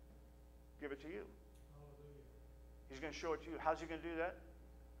give it to you. He's going to show it to you. How's he going to do that?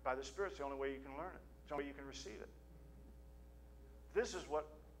 By the Spirit. It's the only way you can learn it. It's the only way you can receive it. This is what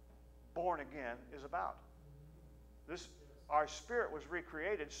born again is about. Our spirit was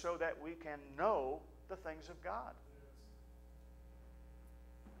recreated so that we can know the things of God.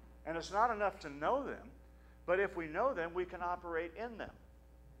 And it's not enough to know them, but if we know them, we can operate in them.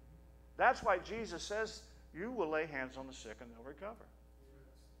 That's why Jesus says, you will lay hands on the sick and they'll recover.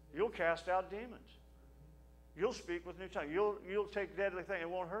 You'll cast out demons. You'll speak with new tongues. You'll take deadly things. It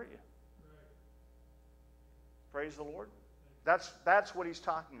won't hurt you. Praise the Lord. That's what he's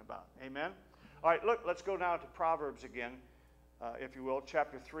talking about. Amen. All right, look, let's go now to Proverbs again, if you will,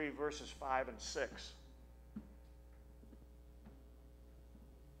 chapter 3, verses 5 and 6.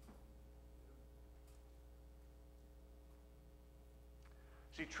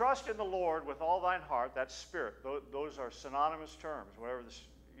 See, trust in the Lord with all thine heart, that's spirit. Those are synonymous terms. Whatever this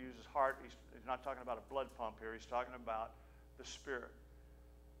uses heart, he's not talking about a blood pump here. He's talking about the spirit.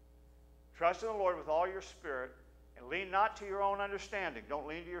 Trust in the Lord with all your spirit, and lean not to your own understanding. Don't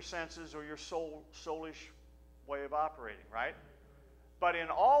lean to your senses or your soulish way of operating, right? But in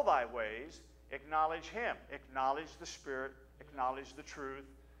all thy ways, acknowledge him. Acknowledge the Spirit, acknowledge the truth,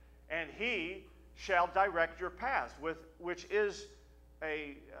 and he shall direct your path, which is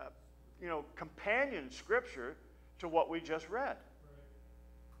a companion scripture to what we just read.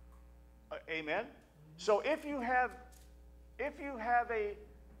 Amen. So if you have a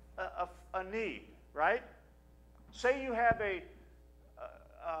need, right? Say you have a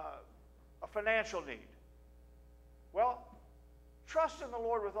financial need. Well, trust in the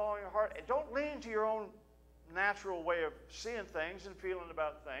Lord with all your heart. Don't lean to your own natural way of seeing things and feeling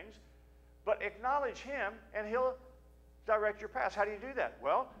about things, but acknowledge him and he'll direct your path. How do you do that?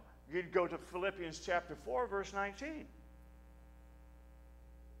 Well, you'd go to Philippians chapter 4, verse 19.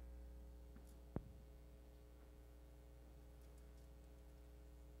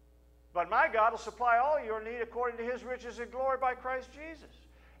 But my God will supply all your need according to his riches and glory by Christ Jesus.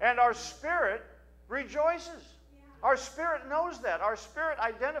 And our spirit rejoices. Yeah. Our spirit knows that. Our spirit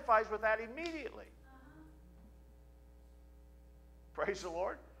identifies with that immediately. Praise the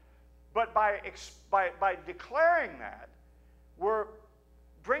Lord. But by declaring that, we're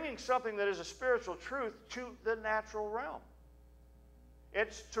bringing something that is a spiritual truth to the natural realm.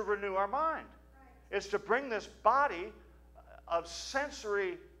 It's to renew our mind. Right. It's to bring this body of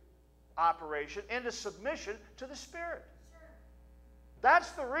sensory operation into submission to the Spirit. Sure.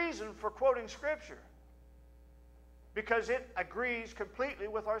 That's the reason for quoting Scripture. Because it agrees completely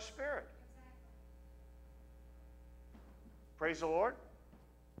with our spirit. Exactly. Praise the Lord.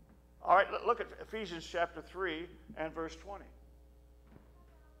 All right, look at Ephesians chapter 3 and verse 20.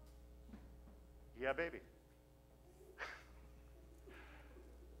 Yeah, baby.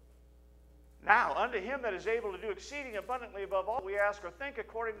 Now, unto him that is able to do exceeding abundantly above all we ask or think,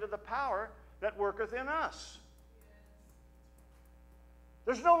 according to the power that worketh in us.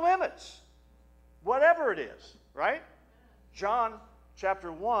 There's no limits, whatever it is, right? John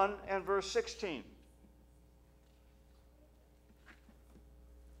chapter 1 and verse 16.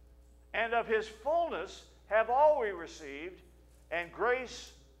 And of his fullness have all we received, and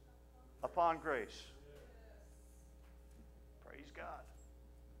grace upon grace. Praise God.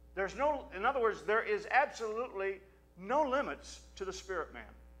 In other words, there is absolutely no limits to the spirit man.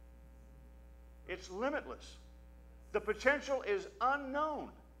 It's limitless. The potential is unknown.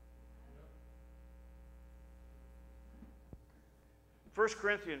 1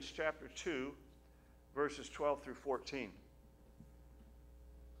 Corinthians chapter 2, verses 12 through 14.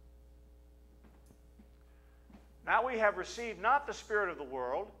 Now we have received not the spirit of the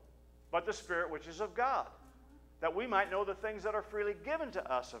world, but the Spirit which is of God, that we might know the things that are freely given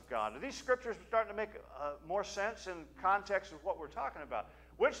to us of God. Are these scriptures starting to make more sense in context of what we're talking about?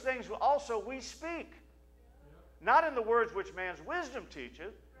 Which things also we speak, not in the words which man's wisdom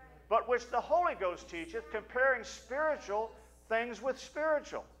teacheth, but which the Holy Ghost teacheth, comparing spiritual things with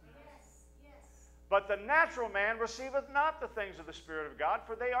spiritual. But the natural man receiveth not the things of the Spirit of God,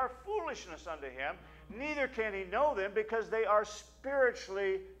 for they are foolishness unto him, neither can he know them, because they are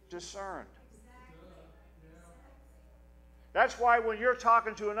spiritually discerned. That's why when you're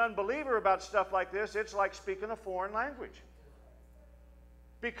talking to an unbeliever about stuff like this, it's like speaking a foreign language.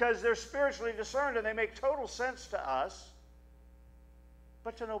 Because they're spiritually discerned and they make total sense to us,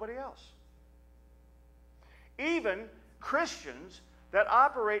 but to nobody else. Even Christians that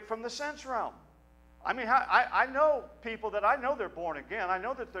operate from the sense realm. I mean, I know people that I know they're born again. I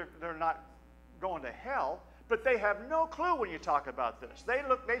know that they're not going to hell, but they have no clue when you talk about this. They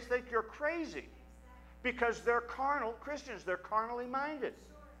think you're crazy because they're carnal Christians. They're carnally minded.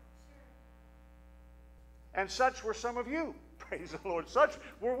 And such were some of you. Praise the Lord. Such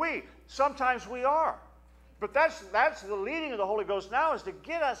were we. Sometimes we are. But that's the leading of the Holy Ghost now, is to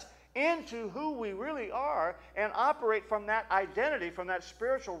get us into who we really are and operate from that identity, from that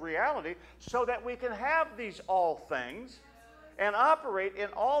spiritual reality, so that we can have these all things and operate in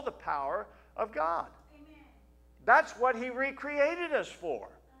all the power of God. Amen. That's what He recreated us for.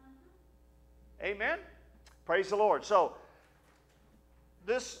 Amen? Praise the Lord. So,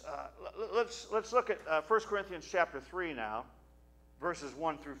 this let's look at 1 Corinthians chapter 3 now, verses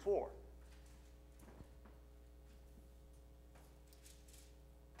 1 through 4.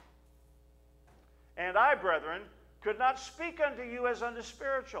 And I, brethren, could not speak unto you as unto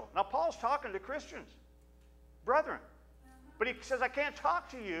spiritual. Now, Paul's talking to Christians, brethren. But he says, I can't talk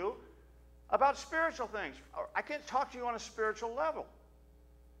to you about spiritual things. I can't talk to you on a spiritual level.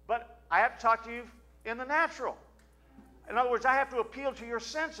 But I have to talk to you in the natural. In other words, I have to appeal to your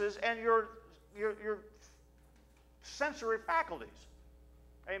senses and your sensory faculties.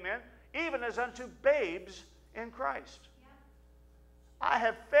 Amen? Even as unto babes in Christ. I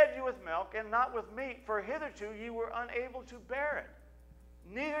have fed you with milk and not with meat, for hitherto you were unable to bear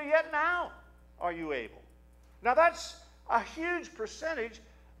it. Neither yet now are you able. Now that's a huge percentage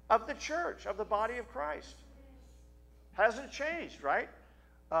of the church, of the body of Christ. Hasn't changed, right?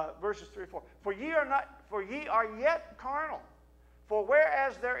 Verses 3 and 4. For ye are yet carnal. For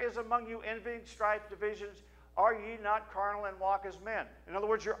whereas there is among you envy, strife, divisions, are ye not carnal and walk as men? In other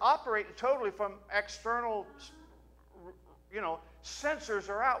words, you're operating totally from external, sensors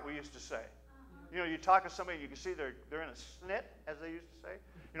are out, we used to say. You talk to somebody, you can see they're in a snit, as they used to say.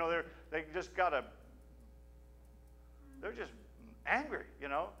 They just they're just angry,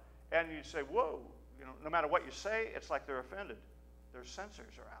 and you say, whoa, no matter what you say, it's like they're offended. Their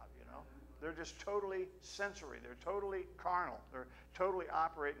sensors are out, They're just totally sensory. They're totally carnal. They're totally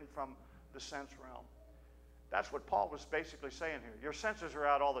operating from the sense realm. That's what Paul was basically saying here. Your sensors are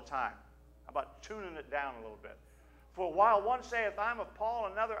out all the time. How about tuning it down a little bit? For while one saith, I'm of Paul,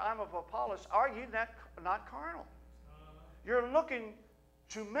 another, I'm of Apollos, are ye not carnal? You're looking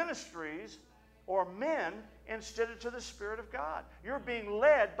to ministries or men instead of to the Spirit of God. You're being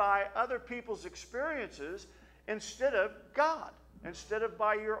led by other people's experiences instead of God, instead of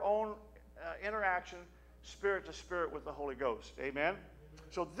by your own interaction, spirit to spirit with the Holy Ghost. Amen?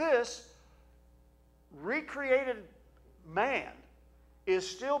 So this recreated man is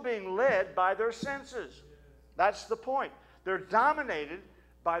still being led by their senses. That's the point. They're dominated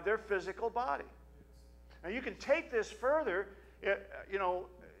by their physical body. Now you can take this further. I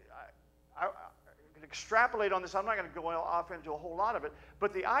can extrapolate on this. I'm not going to go off into a whole lot of it.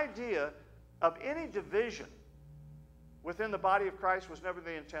 But the idea of any division within the body of Christ was never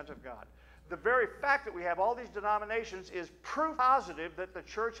the intent of God. The very fact that we have all these denominations is proof positive that the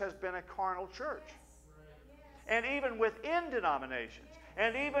church has been a carnal church. And even within denominations,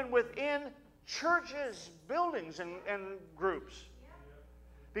 and even within churches, buildings, and groups.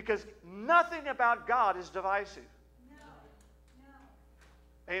 Because nothing about God is divisive.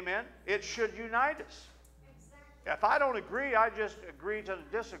 Amen? It should unite us. If I don't agree, I just agree to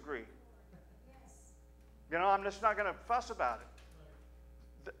disagree. I'm just not going to fuss about it.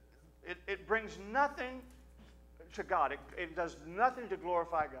 It brings nothing to God. It does nothing to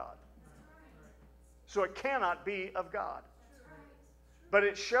glorify God. So it cannot be of God. But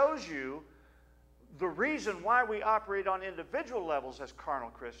it shows you the reason why we operate on individual levels as carnal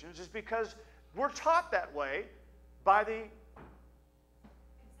Christians is because we're taught that way by the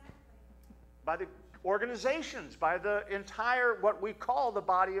organizations, by the entire, what we call the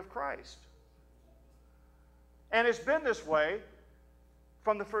body of Christ. And it's been this way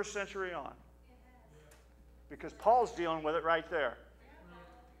from the first century on. Because Paul's dealing with it right there.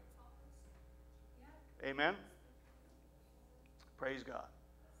 Amen? Praise God.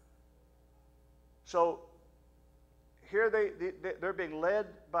 So, here they're being led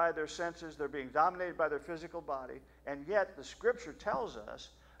by their senses, they're being dominated by their physical body, and yet the Scripture tells us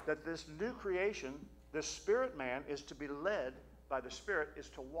that this new creation, this spirit man, is to be led by the Spirit, is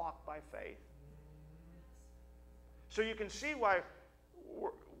to walk by faith. So you can see why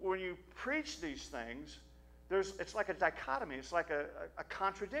when you preach these things, it's like a dichotomy, it's like a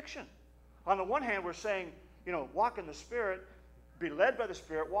contradiction. On the one hand, we're saying, walk in the Spirit, be led by the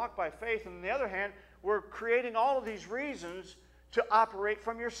Spirit, walk by faith, and on the other hand, we're creating all of these reasons to operate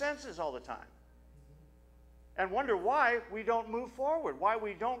from your senses all the time. And wonder why we don't move forward, why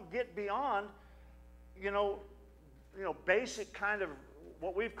we don't get beyond, basic kind of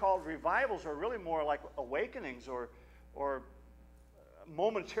what we've called revivals, are really more like awakenings or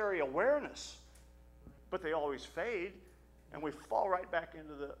momentary awareness. But they always fade, and we fall right back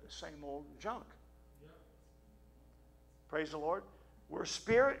into the same old junk. Yep. Praise the Lord. We're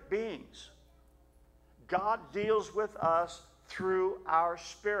spirit beings. God deals with us through our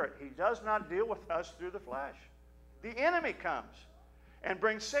spirit. He does not deal with us through the flesh. The enemy comes and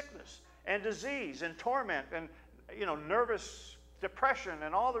brings sickness and disease and torment and nervous depression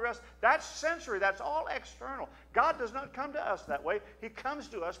and all the rest. That's sensory. That's all external. God does not come to us that way. He comes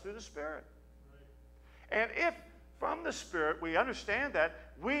to us through the Spirit. Right. And if from the Spirit we understand that,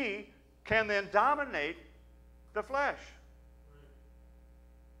 we can then dominate the flesh.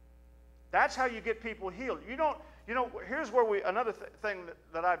 That's how you get people healed. Here's where another thing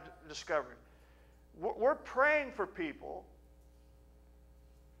that I've discovered. We're praying for people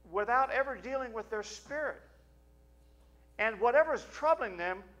without ever dealing with their spirit. And whatever's troubling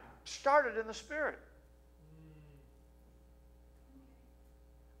them started in the spirit.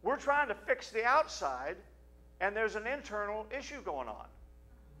 We're trying to fix the outside, and there's an internal issue going on.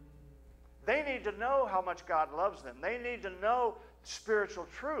 They need to know how much God loves them. They need to know spiritual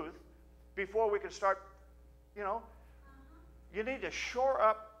truth before we can start, you need to shore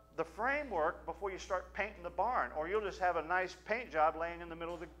up the framework before you start painting the barn, or you'll just have a nice paint job laying in the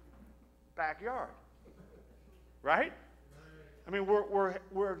middle of the backyard. Right? I mean,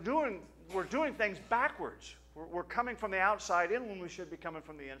 we're doing things backwards. We're coming from the outside in when we should be coming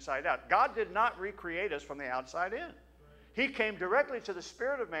from the inside out. God did not recreate us from the outside in. He came directly to the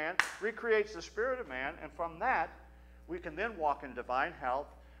spirit of man, recreates the spirit of man, and from that, we can then walk in divine health.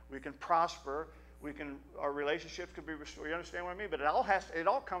 We can prosper. Our relationships can be restored. You understand what I mean? But it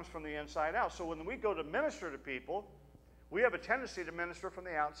all comes from the inside out. So when we go to minister to people, we have a tendency to minister from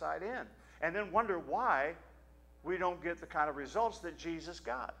the outside in, and then wonder why we don't get the kind of results that Jesus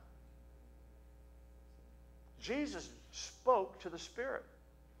got. Jesus spoke to the spirit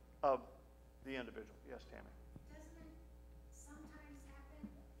of the individual. Yes, Tammy. Doesn't it sometimes happen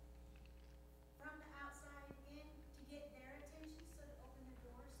from the outside in to get their attention, so to open the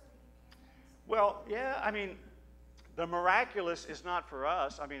door so that you can minister? Well, yeah, I mean, the miraculous is not for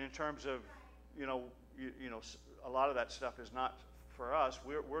us. I mean, in terms of, a lot of that stuff is not for us.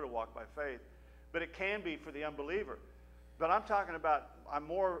 We're to walk by faith. But it can be for the unbeliever. But I'm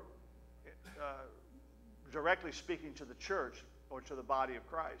more directly speaking to the church or to the body of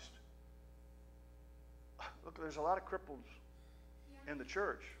Christ. Look, there's a lot of cripples in the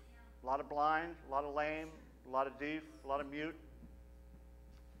church. A lot of blind, a lot of lame, a lot of deaf, a lot of mute.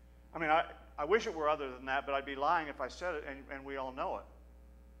 I mean, I wish it were other than that, but I'd be lying if I said it, and we all know it.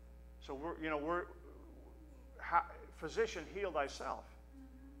 So physician, heal thyself.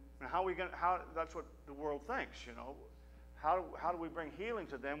 And that's what the world thinks, How do we bring healing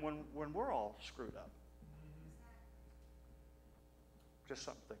to them when we're all screwed up? Just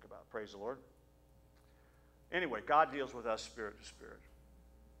something to think about. Praise the Lord. Anyway, God deals with us spirit to spirit.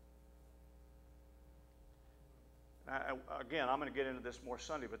 Again, I'm going to get into this more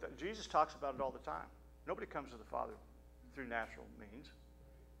Sunday, but Jesus talks about it all the time. Nobody comes to the Father through natural means.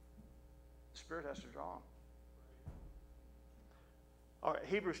 The Spirit has to draw them. All right,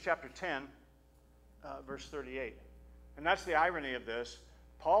 Hebrews chapter 10, verse 38. And that's the irony of this.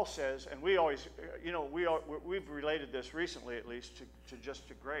 Paul says, and we always, we've related this recently at least to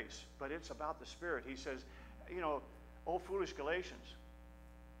grace, but it's about the Spirit. He says, oh foolish Galatians,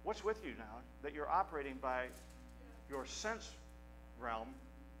 what's with you now that you're operating by your sense realm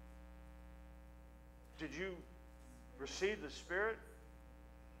Did you receive the Spirit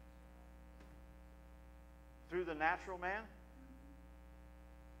through the natural man?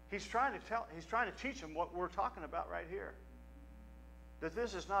 He's trying to teach him what we're talking about right here. That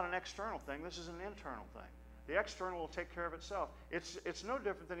this is not an external thing, this is an internal thing. The external will take care of itself. It's no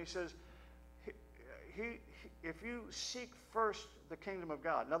different than he says, if you seek first the kingdom of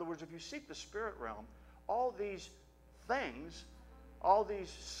God, in other words, if you seek the spirit realm, all these things, all these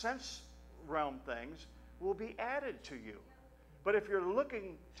sense realm things will be added to you. But if you're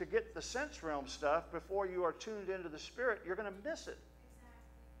looking to get the sense realm stuff before you are tuned into the Spirit, you're going to miss it.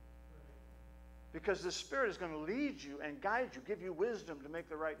 Because the Spirit is going to lead you and guide you, give you wisdom to make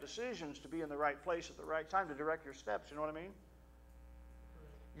the right decisions, to be in the right place at the right time, to direct your steps. You know what I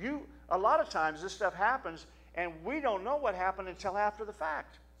mean? A lot of times this stuff happens, and we don't know what happened until after the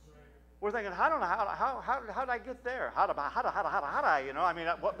fact. We're thinking, I don't know, how did I get there? How did I, you know, I mean,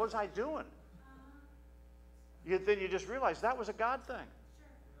 what was I doing? Then you just realize that was a God thing.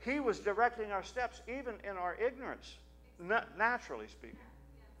 He was directing our steps, even in our ignorance, naturally speaking.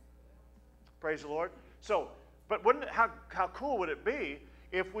 Praise the Lord. So, but how cool would it be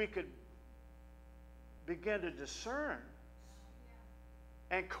if we could begin to discern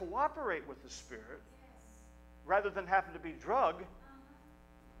and cooperate with the Spirit rather than having to be drugged?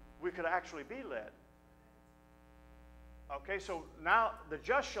 We could actually be led. Okay, so now the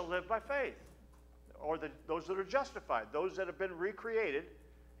just shall live by faith, or those that are justified, those that have been recreated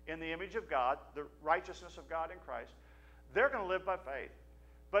in the image of God, the righteousness of God in Christ, they're going to live by faith.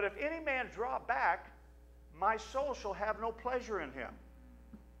 But if any man draw back, my soul shall have no pleasure in him.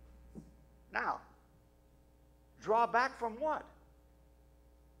 Now, draw back from what?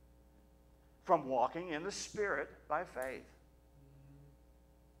 From walking in the Spirit by faith.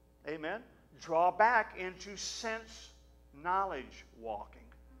 Amen? Draw back into sense knowledge walking.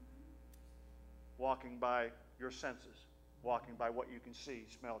 Walking by your senses. Walking by what you can see,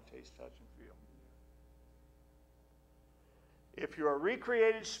 smell, taste, touch, and feel. If you're a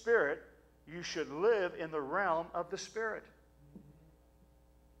recreated spirit, you should live in the realm of the Spirit.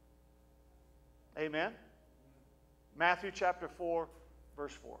 Amen? Matthew chapter 4,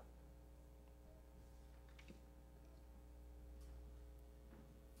 verse 4.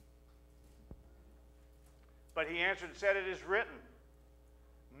 But he answered and said, it is written,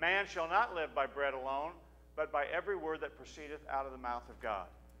 man shall not live by bread alone, but by every word that proceedeth out of the mouth of God.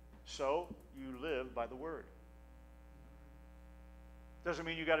 So you live by the word. Doesn't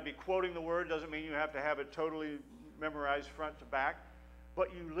mean you got to be quoting the word, doesn't mean you have to have it totally memorized front to back, but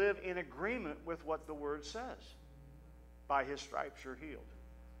you live in agreement with what the word says. By his stripes you're healed.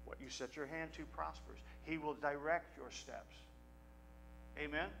 What you set your hand to prospers. He will direct your steps.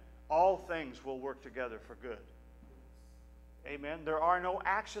 Amen? All things will work together for good. Amen? There are no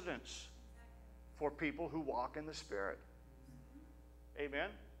accidents for people who walk in the Spirit. Amen?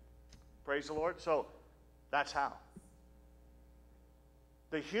 Praise the Lord. So, that's how.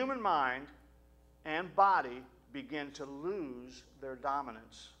 The human mind and body begin to lose their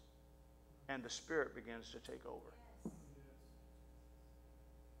dominance, and the Spirit begins to take over.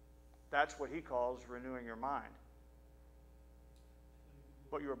 That's what he calls renewing your mind.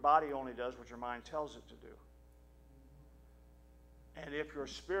 But your body only does what your mind tells it to do. And if your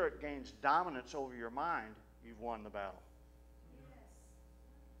spirit gains dominance over your mind, you've won the battle.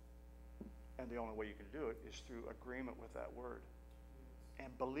 And the only way you can do it is through agreement with that word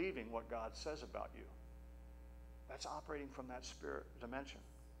and believing what God says about you. That's operating from that spirit dimension.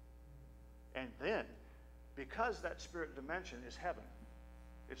 And then, because that spirit dimension is heaven,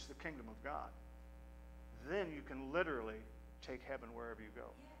 it's the kingdom of God, then you can literally take heaven wherever you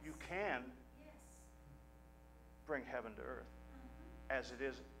go. You can bring heaven to earth. As it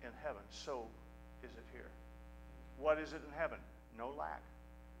is in heaven, so is it here. What is it in heaven? No lack,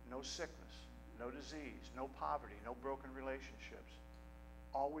 no sickness, no disease, no poverty, no broken relationships.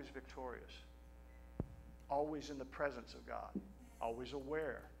 Always victorious. Always in the presence of God. Always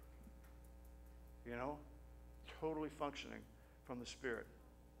aware. You know? Totally functioning from the Spirit.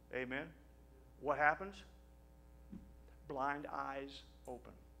 Amen? What happens? Blind eyes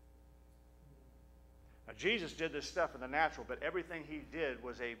open. Now, Jesus did this stuff in the natural, but everything he did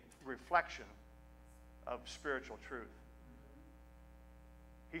was a reflection of spiritual truth.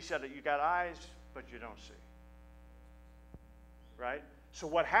 He said that you got eyes, but you don't see. Right? So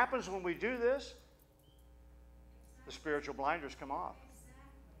what happens when we do this? The spiritual blinders come off.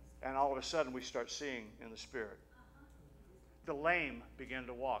 And all of a sudden we start seeing in the Spirit. The lame begin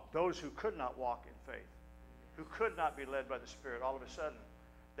to walk. Those who could not walk in faith, who could not be led by the Spirit, all of a sudden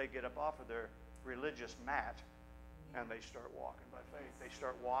they get up off of their religious mat and they start walking by faith. They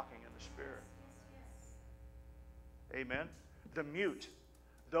start walking in the Spirit. Amen. The mute,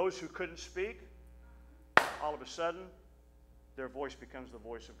 those who couldn't speak, all of a sudden, their voice becomes the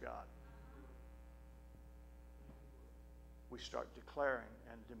voice of God. We start declaring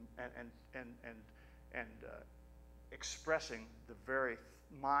and expressing the very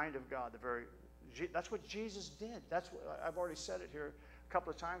mind of God. That's what Jesus did. That's what, I've already said it here a couple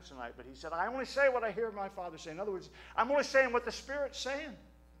of times tonight. But he said, "I only say what I hear my Father say." In other words, I'm only saying what the Spirit's saying.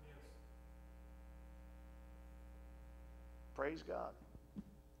 Praise God.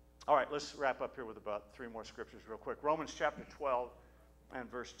 All right, let's wrap up here with about 3 more scriptures real quick. Romans chapter 12 and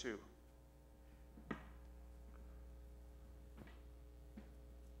verse 2.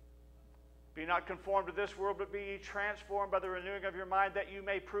 Be not conformed to this world, but be ye transformed by the renewing of your mind, that you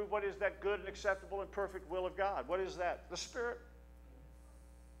may prove what is that good and acceptable and perfect will of God. What is that? The Spirit.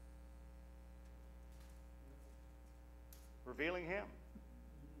 Revealing Him.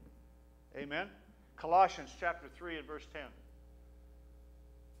 Amen. Colossians chapter 3 and verse 10.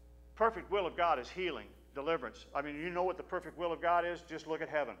 Perfect will of God is healing, deliverance. I mean, you know what the perfect will of God is? Just look at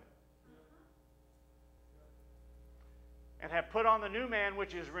heaven. And have put on the new man,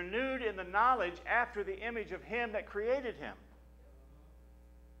 which is renewed in the knowledge after the image of Him that created him.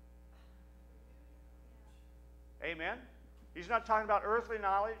 Amen? He's not talking about earthly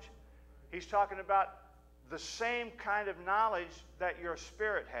knowledge. He's talking about the same kind of knowledge that your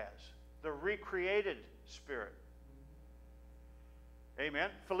spirit has, the recreated spirit. Amen?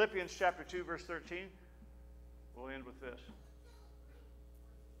 Philippians chapter 2, verse 13. We'll end with this.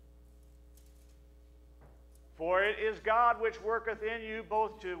 For it is God which worketh in you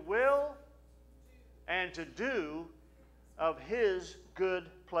both to will and to do of His good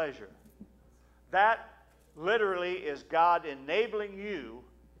pleasure. That literally is God enabling you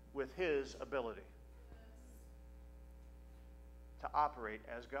with His ability to operate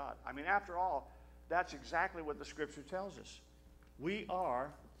as God. I mean, after all, that's exactly what the Scripture tells us. We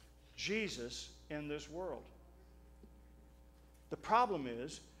are Jesus in this world. The problem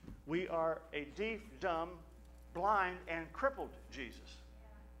is we are a deaf, dumb, blind, and crippled Jesus.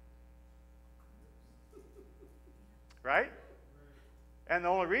 Right? And the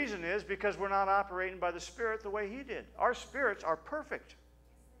only reason is because we're not operating by the Spirit the way He did. Our spirits are perfect.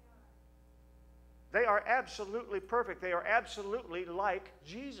 They are absolutely perfect. They are absolutely like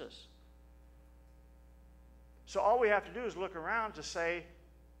Jesus. So all we have to do is look around to say,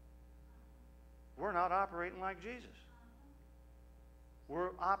 we're not operating like Jesus. We're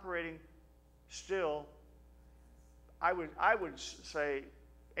operating still, I would say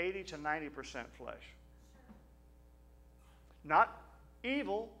 80 to 90% flesh. Not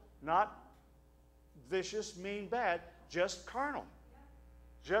evil, not vicious, mean, bad, just carnal.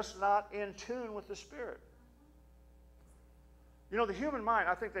 Just not in tune with the Spirit. You know, the human mind,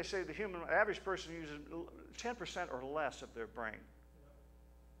 I think they say the average person uses 10% or less of their brain.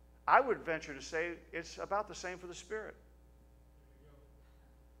 I would venture to say it's about the same for the Spirit.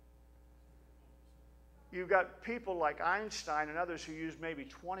 You've got people like Einstein and others who use maybe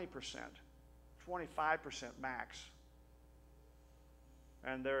 20%, 25% max.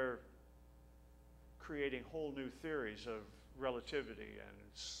 And they're creating whole new theories of relativity and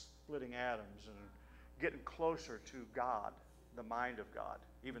splitting atoms and getting closer to God, the mind of God,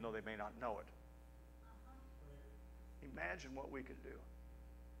 even though they may not know it. Imagine what we could do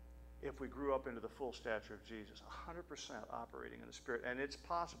if we grew up into the full stature of Jesus, 100% operating in the Spirit. And it's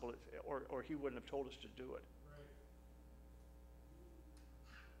possible, or He wouldn't have told us to do it.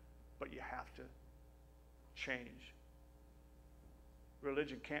 But you have to change.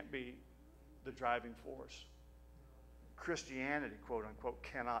 Religion can't be the driving force. Christianity, quote unquote,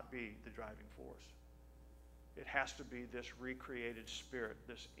 cannot be the driving force. It has to be this recreated spirit,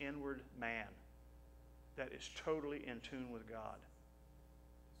 this inward man that is totally in tune with God,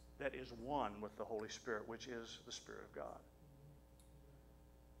 that is one with the Holy Spirit, which is the Spirit of God.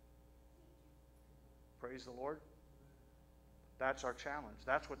 Praise the Lord. That's our challenge.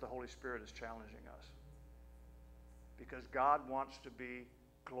 That's what the Holy Spirit is challenging us. Because God wants to be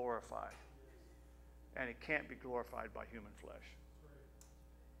glorified. And it can't be glorified by human flesh.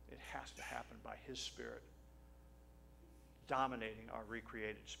 It has to happen by His Spirit dominating our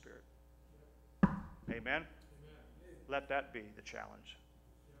recreated spirit. Amen? Let that be the challenge.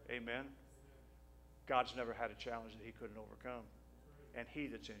 Amen? God's never had a challenge that He couldn't overcome. And He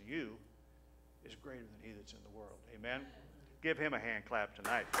that's in you is greater than he that's in the world. Amen? Give Him a hand clap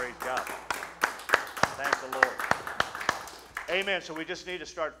tonight. Praise God. Thank the Lord. Amen. So we just need to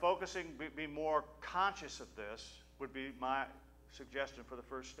start focusing, be more conscious of this, would be my suggestion for the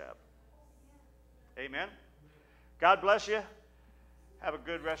first step. Amen. God bless you. Have a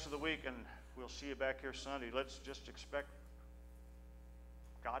good rest of the week, and we'll see you back here Sunday. Let's just expect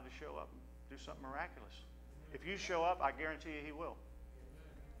God to show up and do something miraculous. If you show up, I guarantee you He will.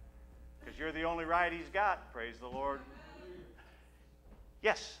 Because you're the only ride He's got. Praise the Lord.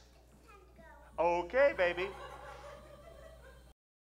 Yes. Okay, baby.